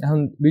হয়েছে। এখন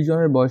 20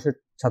 জনের বয়সের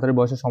ছাত্রের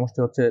বয়সের সমষ্টি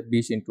হচ্ছে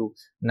 20 into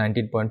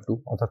 19.2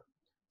 অর্থাৎ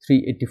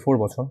 384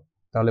 বছর।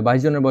 তাহলে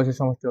 22 জনের বয়সের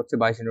সমষ্টি হচ্ছে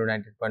 22 into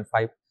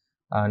 19.5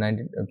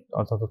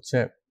 অর্থাৎ হচ্ছে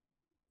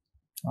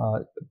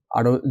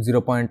আরো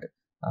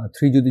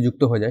 0.3 যদি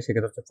যুক্ত হয়ে যায়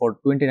সেক্ষেত্রে হচ্ছে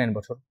 429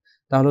 বছর।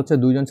 তাহলে হচ্ছে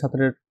 2 জন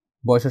ছাত্রের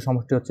বয়সের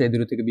সমষ্টি হচ্ছে এই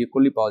দুটো থেকে বিয়োগ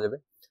করলেই পাওয়া যাবে,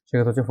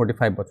 সেক্ষেত্রে হচ্ছে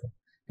 45 বছর।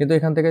 কিন্তু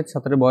এখান থেকে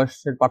ছাত্রের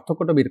বয়সের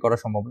পার্থক্যটা বের করা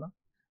সম্ভব না,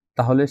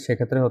 তাহলে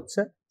সেক্ষেত্রে হচ্ছে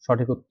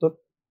সঠিক উত্তর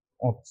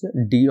হচ্ছে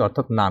ডি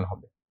অর্থাৎ নান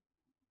হবে।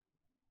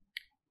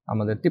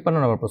 আমাদের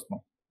 53 নম্বর প্রশ্ন।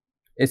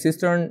 এ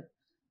সিস্টার্ন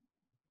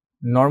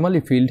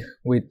normally filled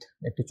with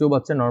একটি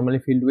চৌবাচ্চা normally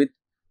filled with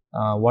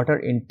water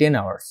in 10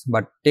 hours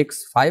but takes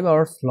 5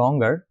 hours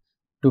longer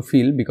to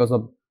fill because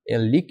of a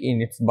leak in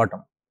its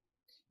bottom.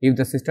 If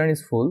the cistern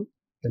is full,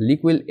 the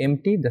leak will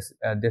empty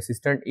the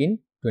cistern in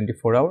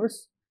 24 hours,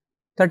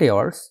 30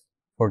 hours,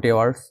 40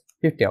 hours,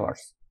 50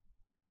 hours.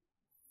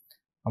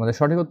 আমাদের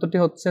সঠিক উত্তরটি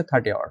হচ্ছে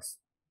 30 hours।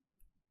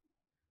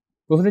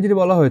 প্রশ্নে যেটি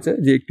বলা হয়েছে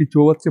যে একটি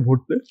চৌবাচ্চা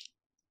ভরতে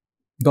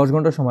 10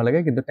 ঘন্টা সময় লাগে,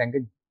 কিন্তু ট্যাঙ্কে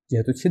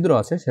যেহেতু ছিদ্র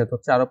আছে সেহেতু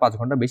হচ্ছে আরো 5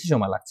 ঘন্টা বেশি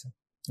সময় লাগছে।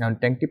 কারণ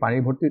ট্যাঙ্কটি পানি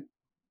ভর্তি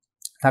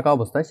থাকা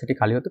অবস্থায় সেটি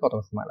খালি হতে কত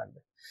সময় লাগবে?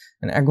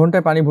 মানে 1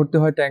 ঘন্টায় পানি ভর্তি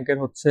হয় ট্যাঙ্কের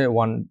হচ্ছে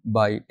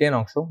 1/10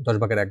 অংশ, 10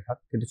 ভাগের 1 ভাগ,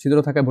 কিন্তু ছিদ্র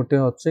থাকায় ভর্তি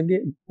হচ্ছে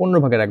গিয়ে 15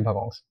 ভাগের 1 ভাগ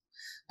অংশ।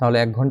 তাহলে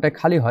 1 ঘন্টায়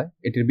খালি হয়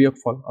এটির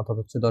বিয়োগফল অর্থাৎ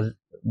হচ্ছে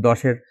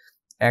 10-এর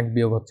 1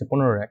 বিয়োগ হচ্ছে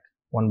 15-এর 1,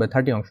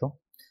 1/30 অংশ।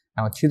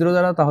 আমার ছিদ্র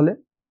দ্বারা তাহলে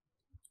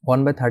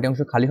 1/30 অংশ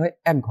খালি হয়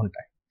 1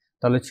 ঘন্টায়,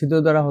 তাহলে ছিদ্র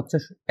দ্বারা হচ্ছে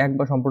 1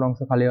 বা সম্পূর্ণ অংশ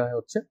খালি হয়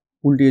হচ্ছে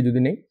উল্টিয়ে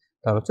যদি নেই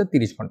তাহলে হচ্ছে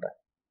 30 ঘন্টায়।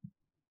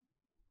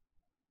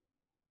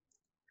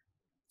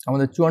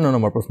 আমাদের 54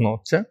 নম্বর প্রশ্ন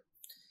হচ্ছে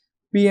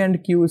P and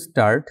Q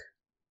start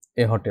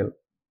a hotel.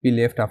 P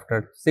left after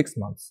 6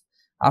 months.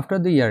 After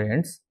the year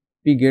ends,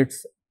 P gets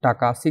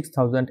taka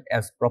 6,000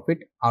 as profit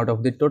out of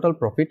the total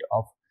profit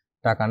of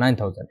taka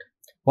 9,000.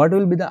 What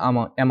will be the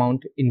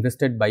amount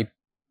invested by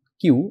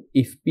Q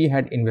if P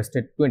had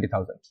invested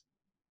 20,000?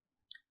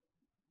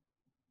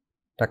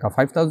 Taka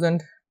 5,000,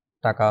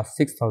 taka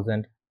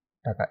 6,000,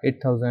 taka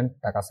 8,000,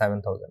 taka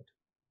 7,000.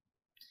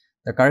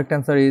 The correct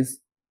answer is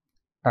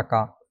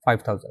taka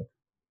 5,000.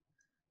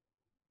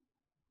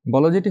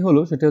 বলা যেটি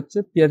হলো সেটা হচ্ছে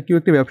P R Q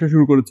একটি ব্যবসা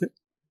শুরু করেছে,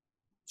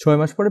 6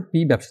 মাস পরে পি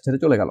ব্যবসা ছেড়ে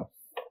চলে গেল।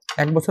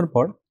 1 বছর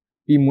পর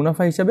পি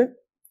মুনাফা হিসাবে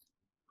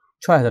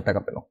 6,000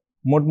 টাকা পেল,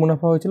 মোট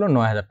মুনাফা হয়েছিল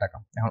 9,000 টাকা।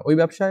 এখন ওই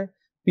ব্যবসায়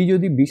পি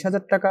যদি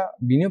 20,000 টাকা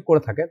বিনিয়োগ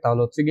করে থাকে তাহলে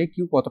হচ্ছে গিয়ে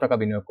কিউ কত টাকা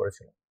বিনিয়োগ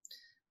করেছিল?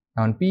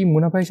 এখন পি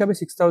মুনাফা হিসাবে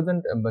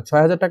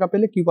 6,000 টাকা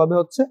পেলে কিউ পাবে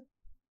হচ্ছে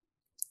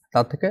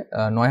তার থেকে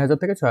 9,000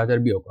 থেকে 6,000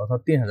 বিয়োগ অর্থাৎ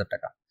 3,000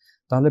 টাকা।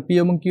 তাহলে পি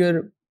এবং কিউ এর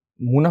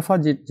মুনাফা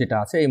যেটা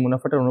আছে এই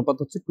মুনাফাটার অনুপাত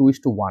হচ্ছে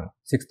 2:1,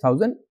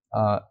 6,000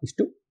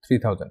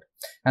 3,000।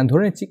 এখন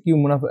ধরে নিচ্ছি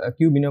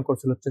কিউ বিনিয়োগ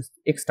করছিল হচ্ছে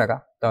x টাকা,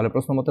 তাহলে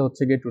প্রশ্ন মতে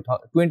হচ্ছে গিয়ে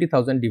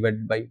 20,000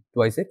 divided by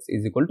 2x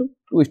is equal to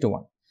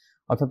 2:1,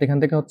 অর্থাৎ এখান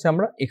থেকে হচ্ছে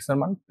আমরা এক্স এর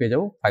মান পেয়ে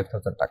যাব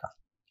 5000 টাকা।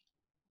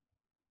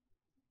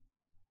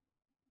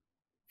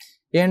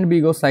 A and B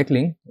go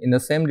cycling in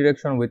the same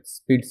direction with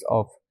speeds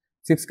of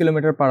 6 km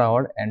per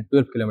hour and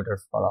 12 km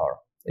per hour.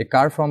 A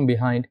car from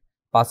behind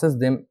passes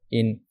them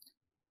in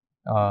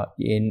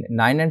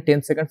 9 and 10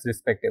 seconds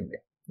respectively.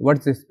 What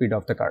is the speed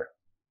of the car?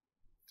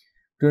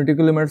 20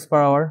 km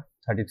per hour,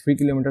 33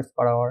 km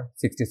per hour,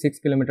 66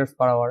 km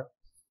per hour,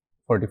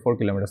 44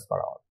 km per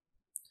hour.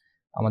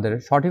 আমাদের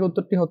সঠিক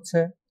উত্তরটি হচ্ছে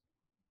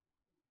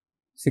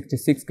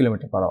 66 km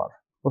per hour।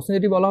 প্রশ্ন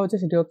যেটি বলা হয়েছে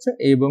সেটি হচ্ছে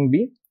A এবং B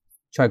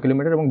 6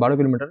 কিলোমিটার এবং 12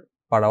 কিলোমিটার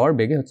পার আওয়ার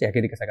বেগে হচ্ছে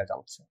একই দিকে সাইকেল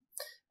চালাচ্ছে।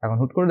 এখন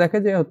হুট করে দেখে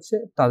যে হচ্ছে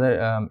তাদের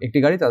একটি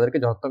গাড়ি তাদেরকে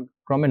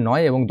যথাক্রমে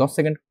 9 এবং 10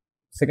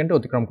 সেকেন্ডে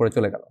অতিক্রম করে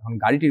চলে গেল। এখন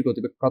গাড়িটির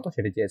গতিবেগ কত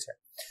সেটি চেয়েছে।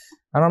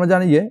 কারণ আমরা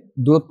জানি যে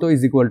দূরত্ব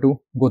ইজ ইকুয়াল টু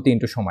গতি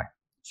ইন্টু সময়।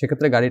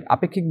 সেক্ষেত্রে গাড়ির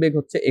আপেক্ষিক বেগ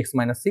হচ্ছে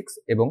x-6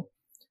 এবং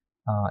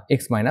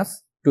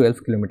x-12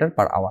 কিলোমিটার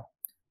পার আওয়ার।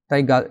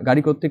 তাই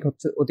গাড়ি কর্তৃক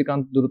হচ্ছে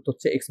অতিক্রান্ত দূরত্ব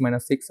হচ্ছে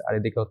x-6 আর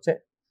এদিকে হচ্ছে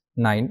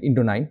 9 ×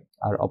 9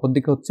 আর অপর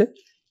দিকে হচ্ছে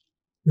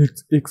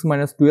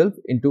x-12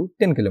 ×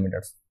 10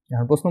 কিলোমিটার।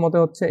 এখন প্রশ্ন মতে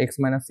হচ্ছে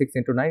x-6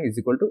 × 9 is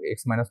equal to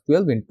x-12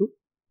 ×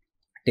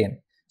 10।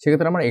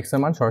 সেক্ষেত্রে আমরা x এর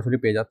মান সরাসরি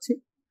পেয়ে যাচ্ছি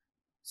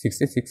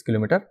 66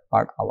 কিলোমিটার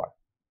পার আওয়ার।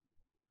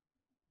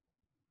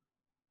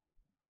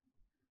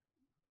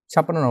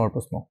 56 নম্বর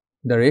প্রশ্ন,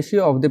 The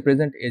ratio of the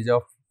present age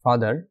of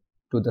father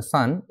to the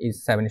son is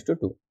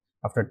 7:2.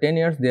 After 10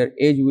 years, their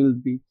age will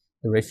be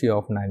the ratio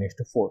of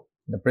 9:4.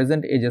 The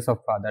present ages of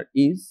father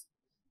is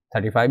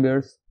 35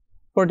 years,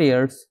 40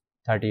 years,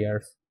 30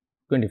 years,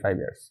 25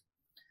 years.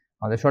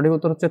 আমাদের সঠিক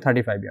উত্তর হচ্ছে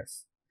 35 years.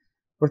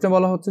 প্রশ্নে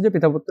বলা হচ্ছে যে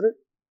পিতা পুত্রের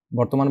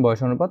বর্তমান বয়স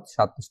অনুপাত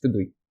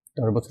 7:2,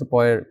 10 বছর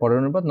পরের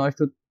অনুপাত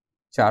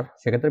 9:4।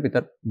 সেক্ষেত্রে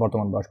পিতার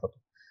বর্তমান বয়স কত?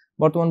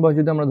 বর্তমান বয়স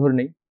যদি আমরা ধরে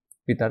নেই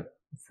পিতার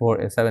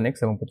 7x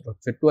এবং পুত্র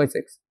হচ্ছে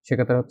 2x,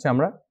 সেক্ষেত্রে হচ্ছে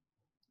আমরা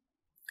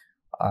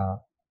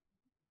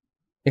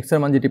x এর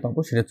মান যেটি পাবো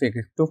সেটা হচ্ছে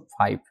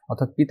x/5,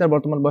 অর্থাৎ পিতার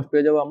বর্তমান বয়স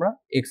পেয়ে যাবো আমরা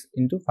x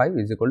 × 5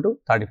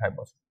 = 35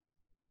 বছর।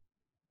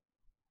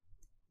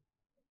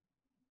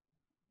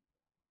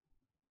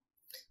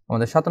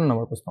 আমাদের 57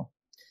 নম্বর প্রশ্ন,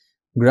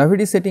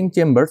 Gravity setting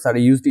chambers are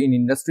used in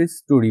industries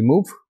to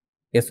remove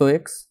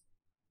SOx,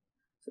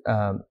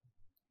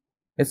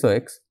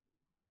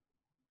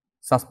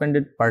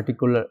 suspended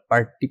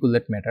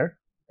particulate matter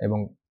এবং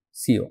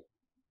CO।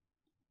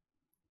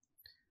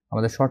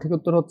 আমাদের সঠিক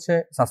উত্তর হচ্ছে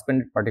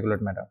suspended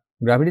particulate matter.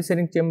 Gravity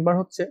setting chamber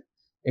হচ্ছে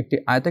একটি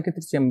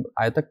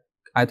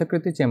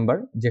আয়তাকৃতি চেম্বার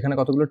যেখানে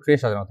কতগুলো ট্রে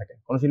সাজানো থাকে।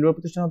 কোনো শিল্প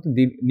প্রতিষ্ঠান হতে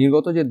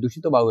নির্গত যে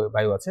দূষিত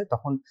বায়ু আছে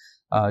তখন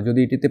যদি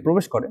এটিতে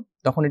প্রবেশ করে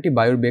তখন এটি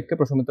বায়ুর বেগকে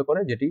প্রশমিত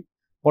করে, যেটি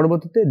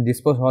পরবর্তীতে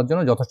ডিসপোজ হওয়ার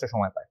জন্য যথেষ্ট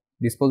সময় পায়।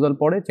 ডিসপোজাল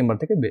পরে চেম্বার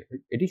থেকে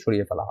এটি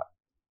সরিয়ে ফেলা হয়।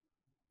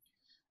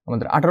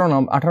 আমাদের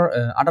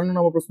 58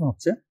 নম্বর প্রশ্ন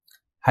হচ্ছে,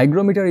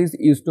 hygrometer is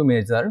use to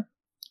measure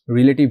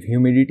relative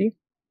humidity,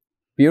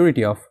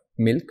 purity of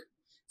milk,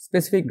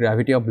 specific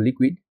gravity of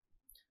liquid,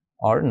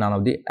 or none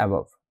of the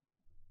above.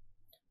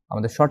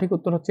 আমাদের সঠিক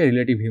উত্তর হচ্ছে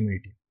রিলেটিভ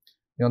হিউমিডিটি।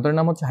 যন্ত্রের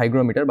নাম হচ্ছে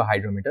হাইগ্রোমিটার বা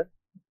হাইড্রোমিটার,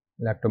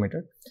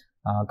 ল্যাক্টোমিটার।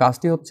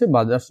 কাজটি হচ্ছে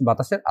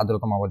বাতাসের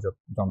আর্দ্রতা মাপার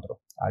যন্ত্র।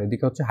 আর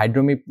এদিকে হচ্ছে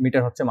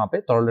হাইড্রোমিটার হচ্ছে মাপে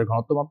তরলের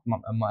ঘনত্ব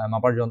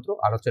মাপার যন্ত্র,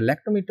 আর হচ্ছে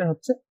ল্যাক্টোমিটার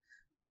হচ্ছে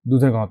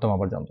দুধের ঘনত্ব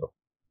মাপার যন্ত্র।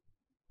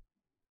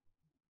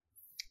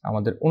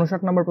 আমাদের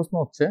 59 নম্বর প্রশ্ন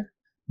হচ্ছে,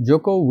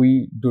 Joko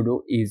Widodo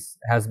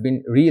has been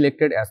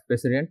re-elected as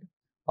president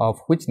of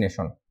which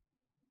nation?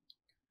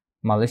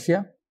 Malaysia,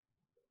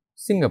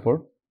 Singapore,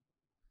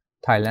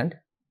 Thailand,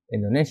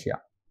 Indonesia.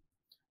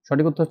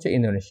 সঠিক উত্তর হচ্ছে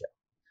ইন্দোনেশিয়া।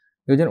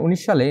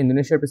 2019 সালে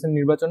ইন্দোনেশিয়ার প্রেসিডেন্ট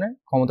নির্বাচনে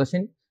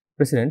ক্ষমতাসীন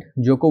প্রেসিডেন্ট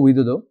জোকো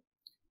উইদোদো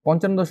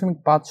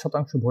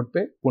 55.5% ভোট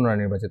পেয়ে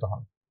পুনর্নির্বাচিত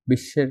হন।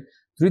 বিশ্বের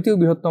তৃতীয়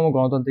বৃহত্তম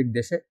গণতান্ত্রিক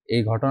দেশে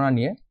এই ঘটনা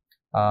নিয়ে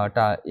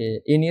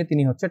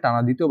তিনি হচ্ছে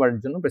টানা দ্বিতীয়বারের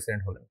জন্য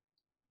প্রেসিডেন্ট হলেন।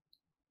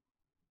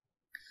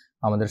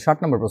 আমাদের 60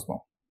 নম্বর প্রশ্ন,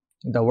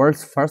 The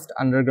world's first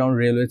underground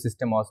railway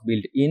system was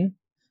built in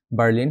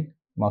Berlin,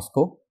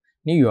 Moscow,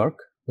 New York,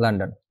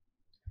 London.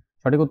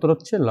 সঠিক উত্তর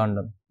হচ্ছে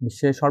লন্ডন।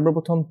 বিশ্বের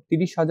সর্বপ্রথম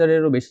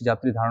 30,000-এরও বেশি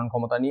যাত্রী ধারণ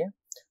ক্ষমতা নিয়ে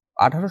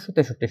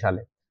 1863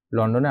 সালে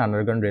লন্ডনে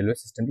আন্ডারগ্রাউন্ড রেলওয়ে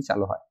সিস্টেমটি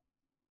চালু হয়।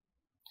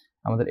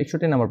 আমাদের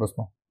 61 নম্বর প্রশ্ন,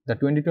 The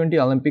 2020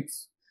 Olympics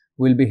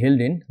will be held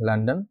in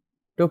London,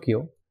 Tokyo,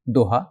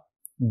 Doha,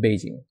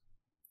 Beijing.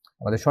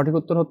 আমাদের সঠিক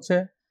উত্তর হচ্ছে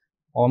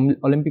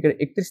অলিম্পিকের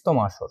 31তম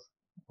আসর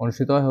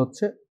অনুষ্ঠিত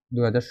হচ্ছে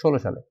 2016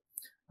 সালে।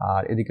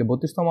 আর এদিকে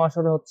 32তম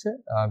আসরে হচ্ছে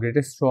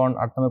গ্রেটেস্ট শো অন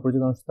আর্থ নামে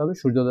পরিচিত অনুষ্ঠিত হবে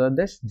সূর্যোদয়ের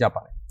দেশ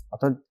জাপানে,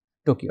 অর্থাৎ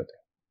টোকিওতে।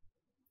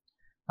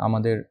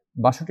 আমাদের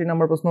 62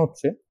 নম্বর প্রশ্ন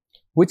হচ্ছে,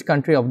 which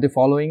country of the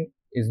following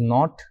is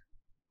not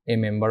a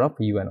member of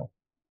UNO?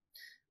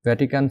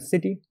 Vatican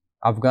city,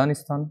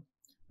 Afghanistan,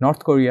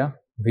 north Korea,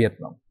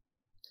 Vietnam.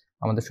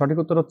 আমাদের সঠিক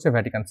উত্তর হচ্ছে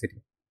ভ্যাটিকান সিটি।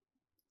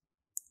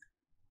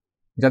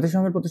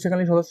 জাতিসংঘের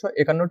প্রতিষ্ঠাকালীন সদস্য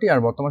 51টি আর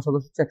বর্তমান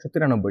সদস্য হচ্ছে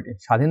 193টি।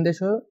 স্বাধীন দেশ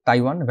হল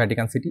তাইওয়ান,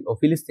 ভ্যাটিকান সিটি ও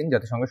ফিলিস্তিন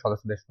জাতিসংঘের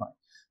সদস্য দেশ নয়।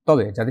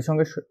 তবে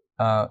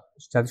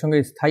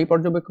জাতিসংঘের স্থায়ী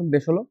পর্যবেক্ষক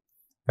দেশ হলো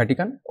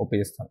ভ্যাটিকান ও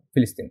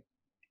ফিলিস্তিন।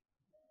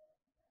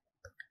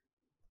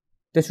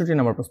 63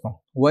 নম্বর প্রশ্ন,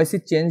 OIC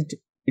changed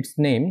its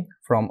name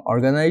from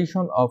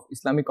Organization of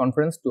Islamic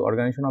Conference to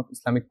Organization of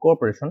Islamic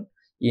Cooperation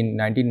in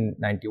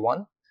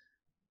 1991,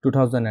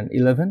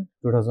 2011,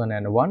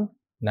 2001,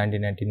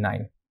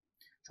 1999.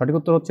 সঠিক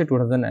উত্তর হচ্ছে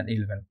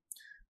 2011।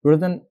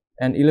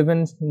 2011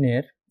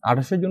 এর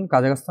 28 জুন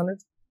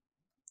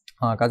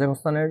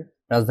কাজাখস্তানের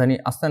রাজধানী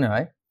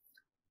আস্তানায়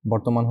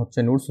বর্তমান হচ্ছে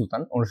নূর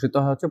সুলতান অনুষ্ঠিত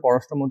হয় হচ্ছে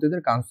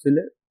পররাষ্ট্রমন্ত্রীদের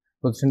কাউন্সিলের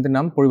প্রতিষ্ঠানটির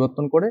নাম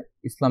পরিবর্তন করে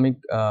ইসলামিক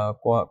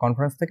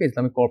কনফারেন্স থেকে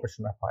ইসলামিক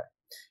কোঅপারেশন রাখা হয়।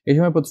 এই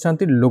সময়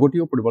প্রতিষ্ঠানটির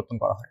লোগোটিও পরিবর্তন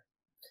করা হয়।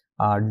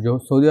 আর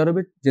সৌদি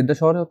আরবের জেদ্দা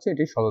শহরে হচ্ছে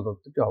এটি সদর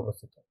দপ্তরটি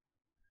অবস্থিত।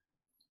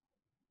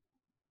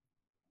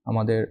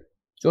 আমাদের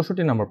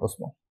 64 নম্বর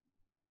প্রশ্ন,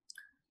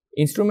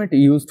 instrument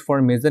used for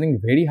measuring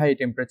very high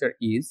temperature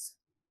is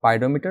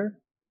pyrometer,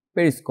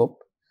 periscope,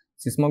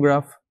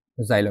 seismograph,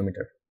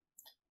 জাইলোমিটার।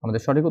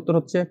 আমাদের সঠিক উত্তর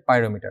হচ্ছে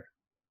পাইরোমিটার।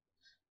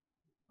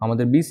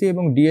 আমাদের বিসি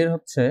এবং ডি এর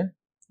হচ্ছে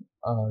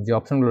যে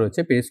অপশনগুলো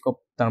রয়েছে, পেরিস্কোপ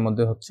তার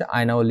মধ্যে হচ্ছে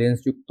আয়না ও লেন্স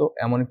যুক্ত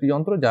এমন একটি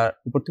যন্ত্র যার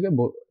উপর থেকে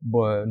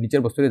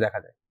নিচের বস্তুটি দেখা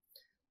যায়,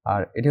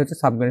 আর এটি হচ্ছে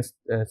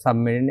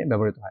সাবমেরিনে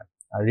ব্যবহৃত হয়।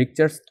 আর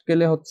রিকচার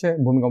স্কেলে হচ্ছে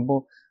ভূমিকম্প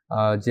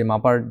যে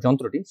মাপার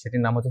যন্ত্রটি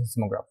সেটির নাম হচ্ছে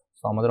সিসমোগ্রাফ।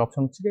 তো আমাদের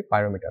অপশন হচ্ছে কি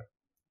পাইরোমিটার।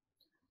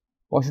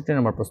 65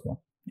 নম্বর প্রশ্ন,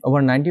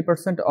 over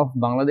 90% of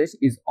Bangladesh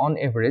is on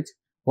average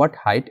what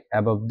height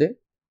above the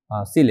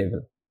sea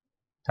level?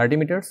 30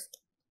 metres,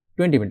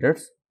 20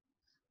 metres,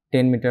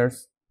 10 metres,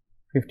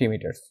 50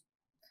 metres.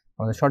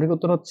 আমাদের সঠিক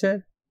উত্তর হচ্ছে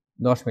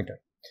 10 মিটার।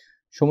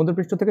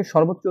 সমুদ্রপৃষ্ঠ থেকে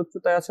সর্বোচ্চ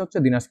উচ্চতায় আছে হচ্ছে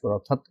দিনাজপুর,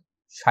 অর্থাৎ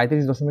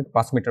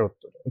 37.5 মিটার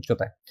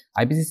উচ্চতায়।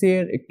 আইপিসিসি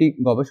এর একটি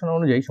গবেষণা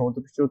অনুযায়ী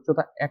সমুদ্রপৃষ্ঠের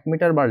উচ্চতা 1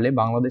 মিটার বাড়লে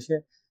বাংলাদেশে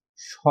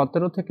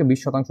 17 থেকে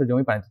 20%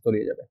 জমি পানিতে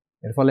তলিয়ে যাবে।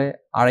 এর ফলে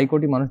 2.5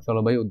 কোটি মানুষ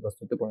জলবায়ু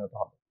উদ্বাস্তুতে পরিণত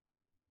হবে।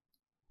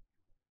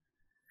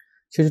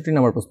 66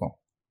 নম্বর প্রশ্ন,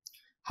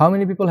 How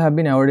many people have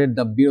been awarded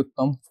the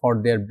Biruttam for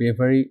their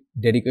bravery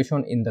dedication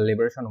in the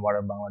liberation war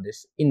of Bangladesh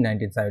in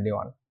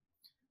 1971?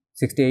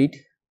 68,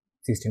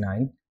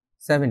 69,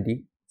 70,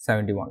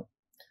 71.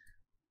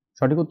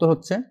 সঠিক উত্তর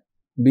হচ্ছে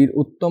বীর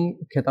উত্তম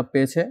খেতাব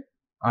পেয়েছে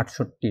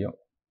 68 জন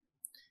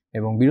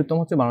এবং বীর উত্তম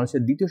হচ্ছে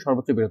বাংলাদেশের দ্বিতীয়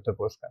সর্বোচ্চ বীরত্বের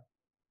পুরস্কার।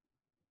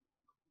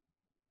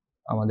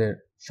 আমাদের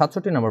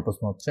 67 নম্বর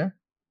প্রশ্ন হচ্ছে,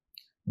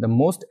 The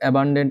most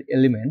abundant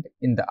element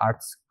in the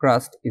Earth's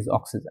crust is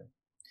oxygen.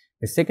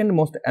 The second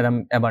most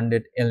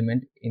abundant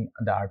element in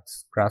the Earth's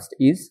crust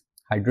is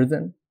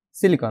hydrogen,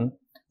 silicon,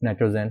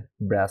 nitrogen,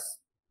 brass.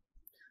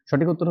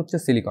 সঠিক উত্তর হচ্ছে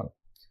সিলিকন।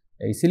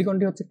 এই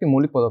সিলিকনটি হচ্ছে একটি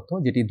মৌলিক পদার্থ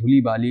যেটি ধূলি,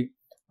 বালি,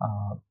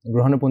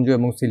 গ্রহাণুপুঞ্জ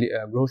এবং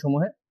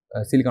গ্রহসমূহে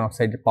সিলিকন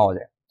অক্সাইড পাওয়া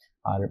যায়।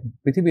 আর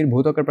পৃথিবীর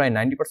ভূত্বকের প্রায়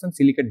 90%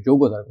 সিলিকেট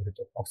যৌগ দ্বারা গঠিত।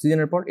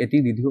 অক্সিজেনের পর এটি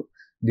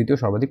দ্বিতীয়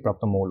সর্বাধিক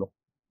প্রাপ্ত মৌল।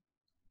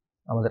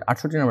 আমাদের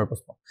 68 নম্বর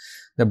প্রশ্ন,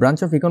 The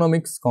branch of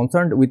economics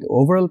concerned with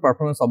overall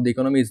performance of the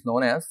economy is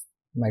known as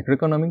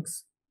microeconomics,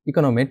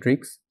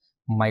 econometrics,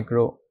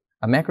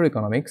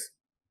 macroeconomics,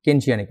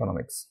 Keynesian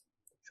economics.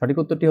 সঠিক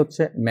উত্তরটি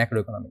হচ্ছে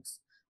ম্যাক্রোইকোনমিক্স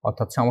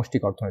অর্থাৎ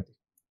সামষ্টিক অর্থনীতি।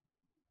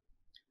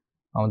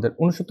 আমাদের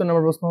 69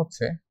 নম্বর প্রশ্ন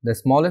হচ্ছে, The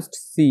smallest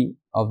sea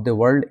of the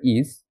world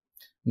is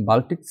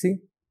Baltic Sea,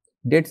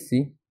 Dead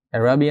Sea,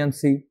 Arabian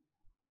Sea,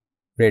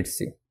 Red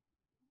Sea.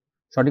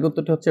 সঠিক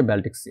উত্তরটি হচ্ছে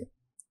ব্যাল্টিক সি।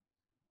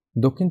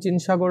 দক্ষিণ চীন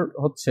সাগর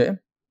হচ্ছে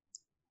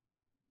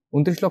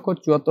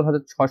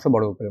 29,74,600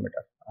 বর্গ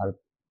কিলোমিটার, আর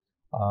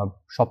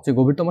সবচেয়ে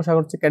গভীরতম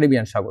সাগর হচ্ছে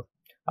ক্যারিবিয়ান সাগর,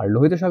 আর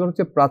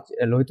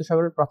লোহিত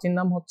সাগরের প্রাচীন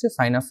নাম হচ্ছে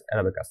সাইনাস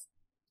অ্যারাবিকাস।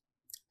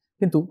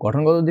 কিন্তু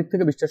গঠনগত দিক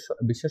থেকে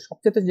বিশ্বের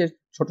সবচেয়ে যে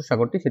ছোট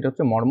সাগরটি সেটা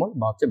হচ্ছে মর্মন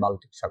বা হচ্ছে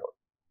বাল্টিক সাগর।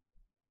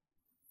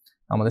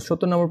 আমাদের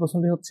 70 নম্বর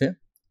প্রশ্নটি হচ্ছে,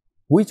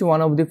 Which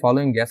one of the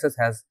following gases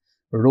has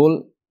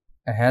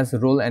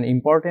role and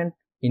important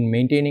in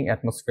maintaining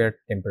atmospheric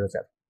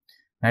temperature?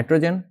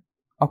 Nitrogen,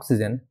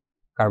 oxygen,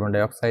 carbon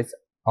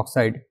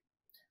dioxide,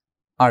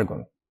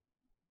 argon.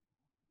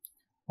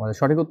 আমাদের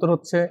সঠিক উত্তর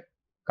হচ্ছে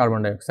কার্বন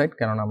ডাইঅক্সাইড,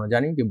 কেননা আমরা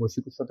জানি যে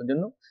বৈশ্বিক উষ্ণতার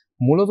জন্য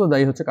মূলত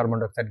দায়ী হচ্ছে কার্বন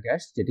ডাইঅক্সাইড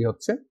গ্যাস, যেটি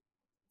হচ্ছে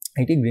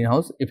এটি গ্রিন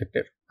হাউস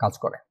ইফেক্টের কাজ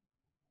করে।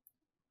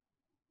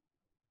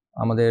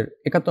 আমাদের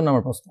 71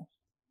 নম্বর প্রশ্ন,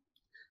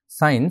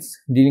 science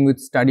dealing with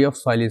study of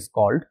soil is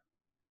called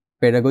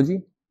pedagogy,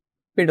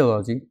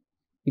 pedology,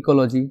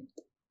 ecology,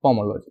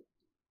 পমোলজি।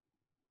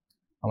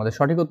 আমাদের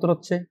সঠিক উত্তর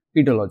হচ্ছে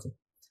পিডোলজি।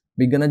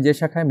 বিজ্ঞানের যে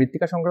শাখায়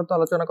মৃত্তিকা সংক্রান্ত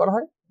আলোচনা করা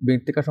হয়,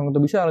 মৃত্তিকা সংক্রান্ত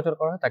বিষয়ে আলোচনা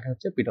করা হয়, তাকে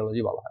হচ্ছে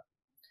পিডোলজি বলা হয়।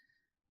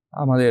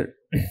 আমাদের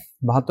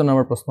 72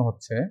 নম্বর প্রশ্ন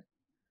হচ্ছে,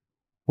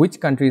 Which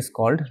country is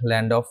called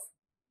land of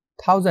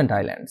 1000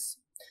 islands?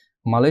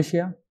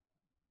 Malaysia,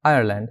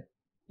 Ireland,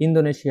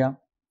 Indonesia,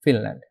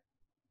 Finland.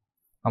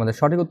 আমাদের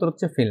সঠিক উত্তর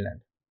হচ্ছে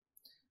ফিনল্যান্ড।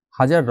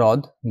 হাজার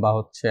হ্রদ বা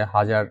হচ্ছে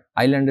হাজার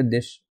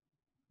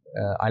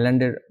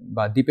আইল্যান্ডের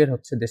বা দ্বীপের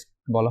হচ্ছে দেশ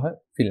বলা হয়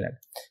ফিনল্যান্ড,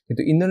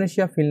 কিন্তু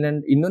ইন্দোনেশিয়ায়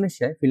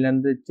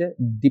ফিনল্যান্ডের চেয়ে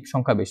দ্বীপ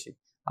সংখ্যা বেশি,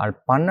 আর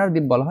পান্নার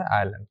দ্বীপ বলা হয়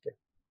আয়ারল্যান্ডকে।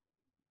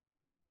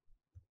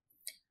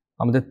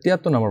 আমাদের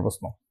 73 নম্বর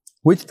প্রশ্ন,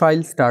 Which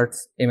file starts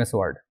MS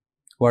Word?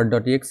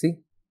 Word.exe,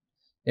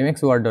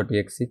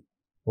 mxword.exe,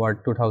 Word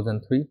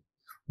 2003,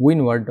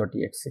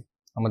 winword.exe.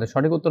 আমাদের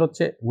সঠিক উত্তর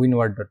হচ্ছে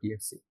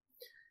winword.exe।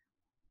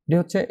 এটি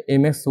হচ্ছে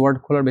MS Word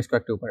খোলার বেশ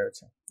কয়েকটি উপায়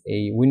রয়েছে।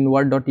 এই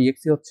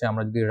winword.exe হচ্ছে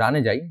আমরা যদি রানে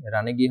যাই,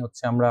 রানে গিয়ে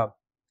হচ্ছে আমরা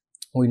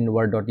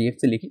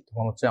winword.exe লিখি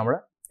তখন হচ্ছে আমরা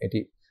এটি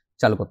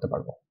চালু করতে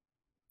পারবো।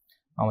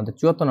 আমাদের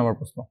 74 নম্বর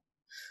প্রশ্ন,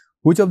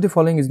 which of the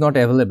following is not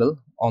available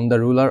on the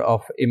ruler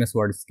of MS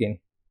Word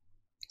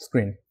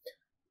screen?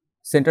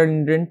 Center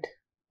indent,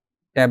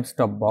 tab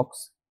stop box,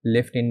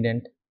 left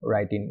indent,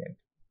 right indent.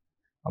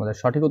 আমাদের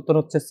সঠিক উত্তর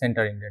হচ্ছে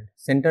centre indent.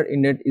 Centre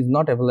indent is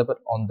not available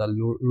on the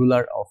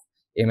ruler of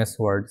MS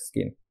Word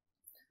screen.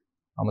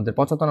 আমাদের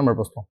 75 নম্বর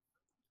প্রশ্ন,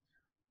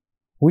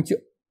 which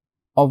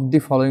of the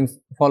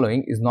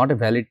following is not a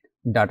valid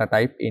data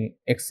type in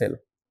Excel?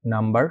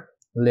 Number,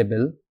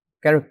 label,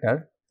 character,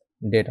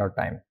 date or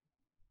time.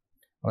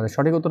 আমাদের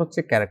সঠিক উত্তর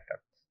হচ্ছে character.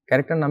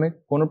 Character নামে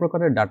কোনো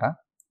প্রকারের data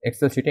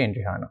Excel শিটে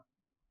এন্ট্রি হয় না।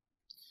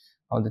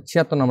 আমাদের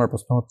 76 নম্বর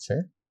প্রশ্ন হচ্ছে,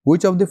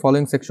 which of the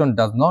following section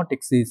does not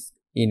exist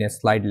in a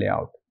slide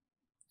layout?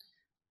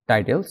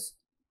 Titles,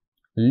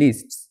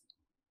 lists,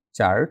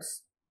 charts,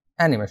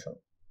 animation.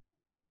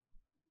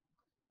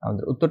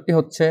 আমাদের উত্তরটি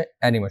হচ্ছে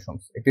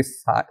অ্যানিমেশনস। একটি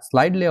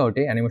স্লাইড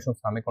লেআউটে অ্যানিমেশনস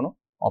নামে কোনো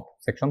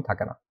সেকশন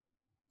থাকে না।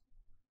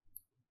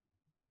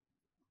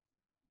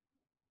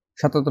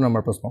 77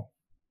 নম্বর প্রশ্ন,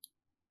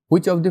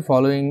 which of the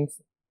following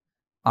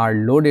are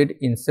loaded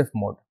in safe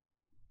mode?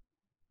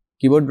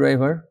 Keyboard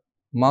driver,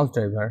 mouse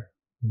driver,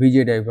 VJ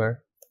driver.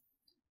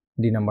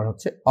 D number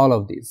হচ্ছে all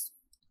of these.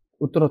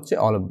 উত্তর হচ্ছে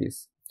all of these.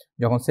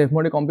 যখন সেফ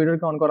মোডে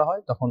কম্পিউটারকে অন করা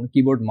হয় তখন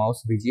কিবোর্ড, মাউস,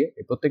 ভিজিএ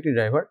এই প্রত্যেকটি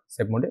ড্রাইভার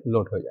সেফ মোডে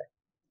লোড হয়ে যায়।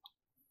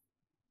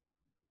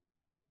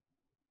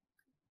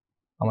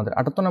 আমাদের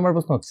 78 নম্বর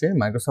প্রশ্ন হচ্ছে,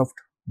 Microsoft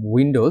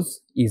Windows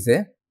is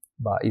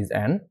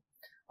an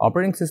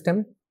operating system,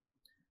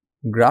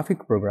 graphic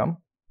programme,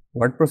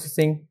 word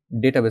processing,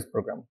 database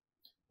programme.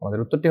 আমাদের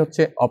উত্তরটি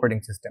হচ্ছে অপারেটিং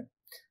সিস্টেম।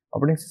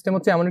 অপারেটিং সিস্টেম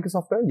হচ্ছে এমন একটি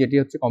সফটওয়্যার যেটি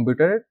হচ্ছে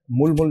কম্পিউটারের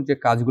মূল যে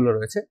কাজগুলো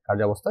রয়েছে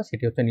কার্যাবস্থা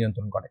সেটি হচ্ছে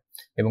নিয়ন্ত্রণ করে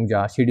এবং যা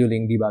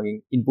scheduling, debugging,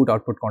 input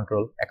output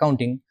control,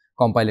 accounting,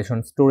 compilation,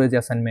 storage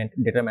assignment,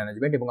 data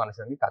management এবং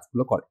আনুষঙ্গিক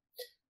কাজগুলো করে।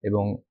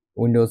 এবং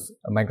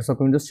মাইক্রোসফট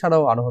উইন্ডোজ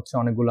ছাড়াও আরও হচ্ছে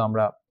অনেকগুলো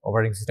আমরা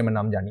অপারেটিং সিস্টেমের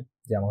নাম জানি,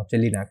 যেমন হচ্ছে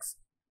লিনাক্স,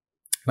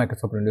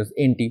 মাইক্রোসফট উইন্ডোজ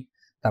NT,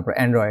 তারপর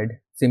অ্যান্ড্রয়েড,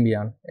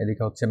 সিম্বিয়ান,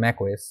 এদিকে হচ্ছে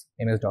ম্যাকওএস,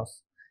 MS-DOS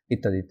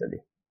ইত্যাদি ইত্যাদি।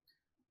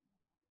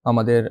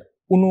 আমাদের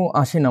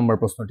 79 নম্বর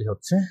প্রশ্নটি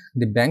হচ্ছে,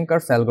 দি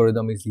bankers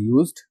algorithm is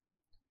used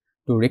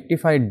to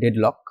rectify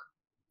deadlock,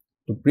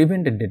 to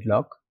prevent A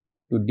deadlock,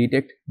 to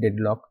detect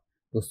deadlock,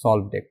 to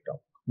solve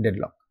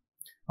deadlock.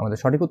 আমাদের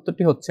সঠিক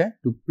উত্তরটি হচ্ছে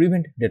to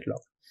prevent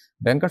deadlock.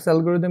 Banker's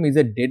algorithm is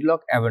a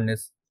deadlock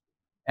awareness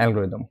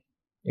algorithm.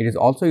 It is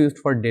also used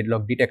for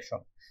deadlock detection.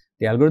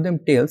 The algorithm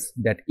tells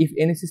that if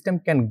any system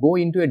can go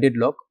into a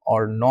deadlock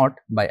or not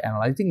by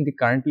analyzing the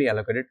currently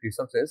allocated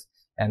resources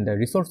and the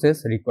resources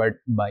required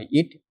by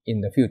it in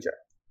the future.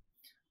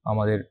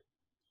 আমাদের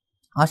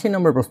 80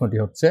 নম্বর প্রশ্নটি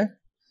হচ্ছে,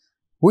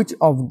 which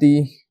of the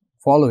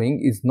following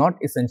is not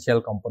essential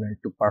component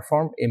to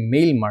perform a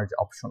mail merge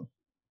option?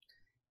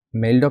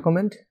 Mail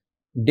document,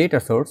 data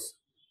source,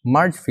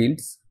 merge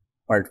fields,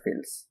 part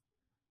fields.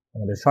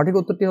 আমাদের সঠিক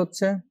উত্তরটি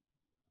হচ্ছে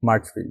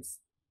merge fields.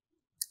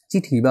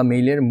 চিঠি বা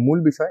মেইলের মূল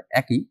বিষয়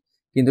একই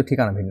কিন্তু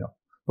ঠিকানা ভিন্ন।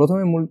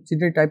 প্রথমে মূল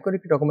চিঠি টাইপ করে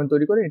একটি ডকুমেন্ট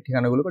তৈরি করে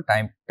ঠিকানাগুলোকে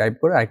টাইপ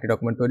করে আরেকটি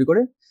ডকুমেন্ট তৈরি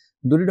করে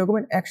দুটি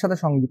ডকুমেন্ট একসাথে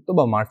সংযুক্ত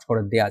বা মার্জ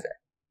করে দেওয়া যায়।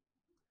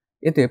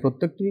 এতে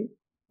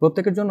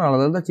প্রত্যেকের জন্য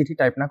আলাদা আলাদা চিঠি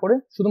টাইপ না করে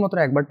শুধুমাত্র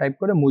একবার টাইপ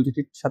করে মূল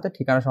চিঠির সাথে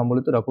ঠিকানা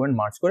সম্বলিত ডকুমেন্ট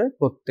মার্জ করে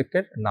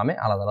প্রত্যেকের নামে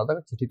আলাদা আলাদা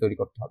চিঠি তৈরি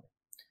করতে হবে।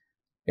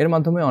 এর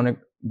মাধ্যমে অনেক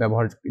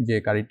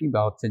ব্যবহারকারীটি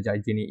বা হচ্ছে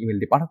যিনি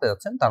ইমেলটি পাঠাতে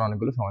যাচ্ছেন তার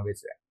অনেকগুলো সময়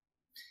বেঁচে যায়।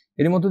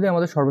 এর মধ্য দিয়ে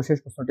আমাদের সর্বশেষ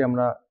প্রশ্নটি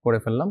আমরা করে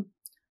ফেললাম।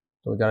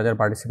 তো যারা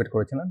পার্টিসিপেট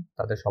করেছিলেন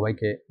তাদের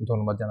সবাইকে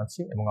ধন্যবাদ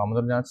জানাচ্ছি এবং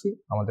আমন্ত্রণ জানাচ্ছি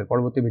আমাদের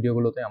পরবর্তী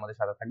ভিডিওগুলোতে আমাদের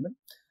সাথে থাকবেন।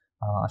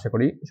 আশা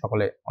করি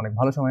সকলে অনেক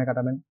ভালো সময়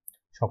কাটাবেন।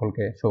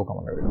 সকলকে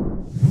শুভকামনা রইল।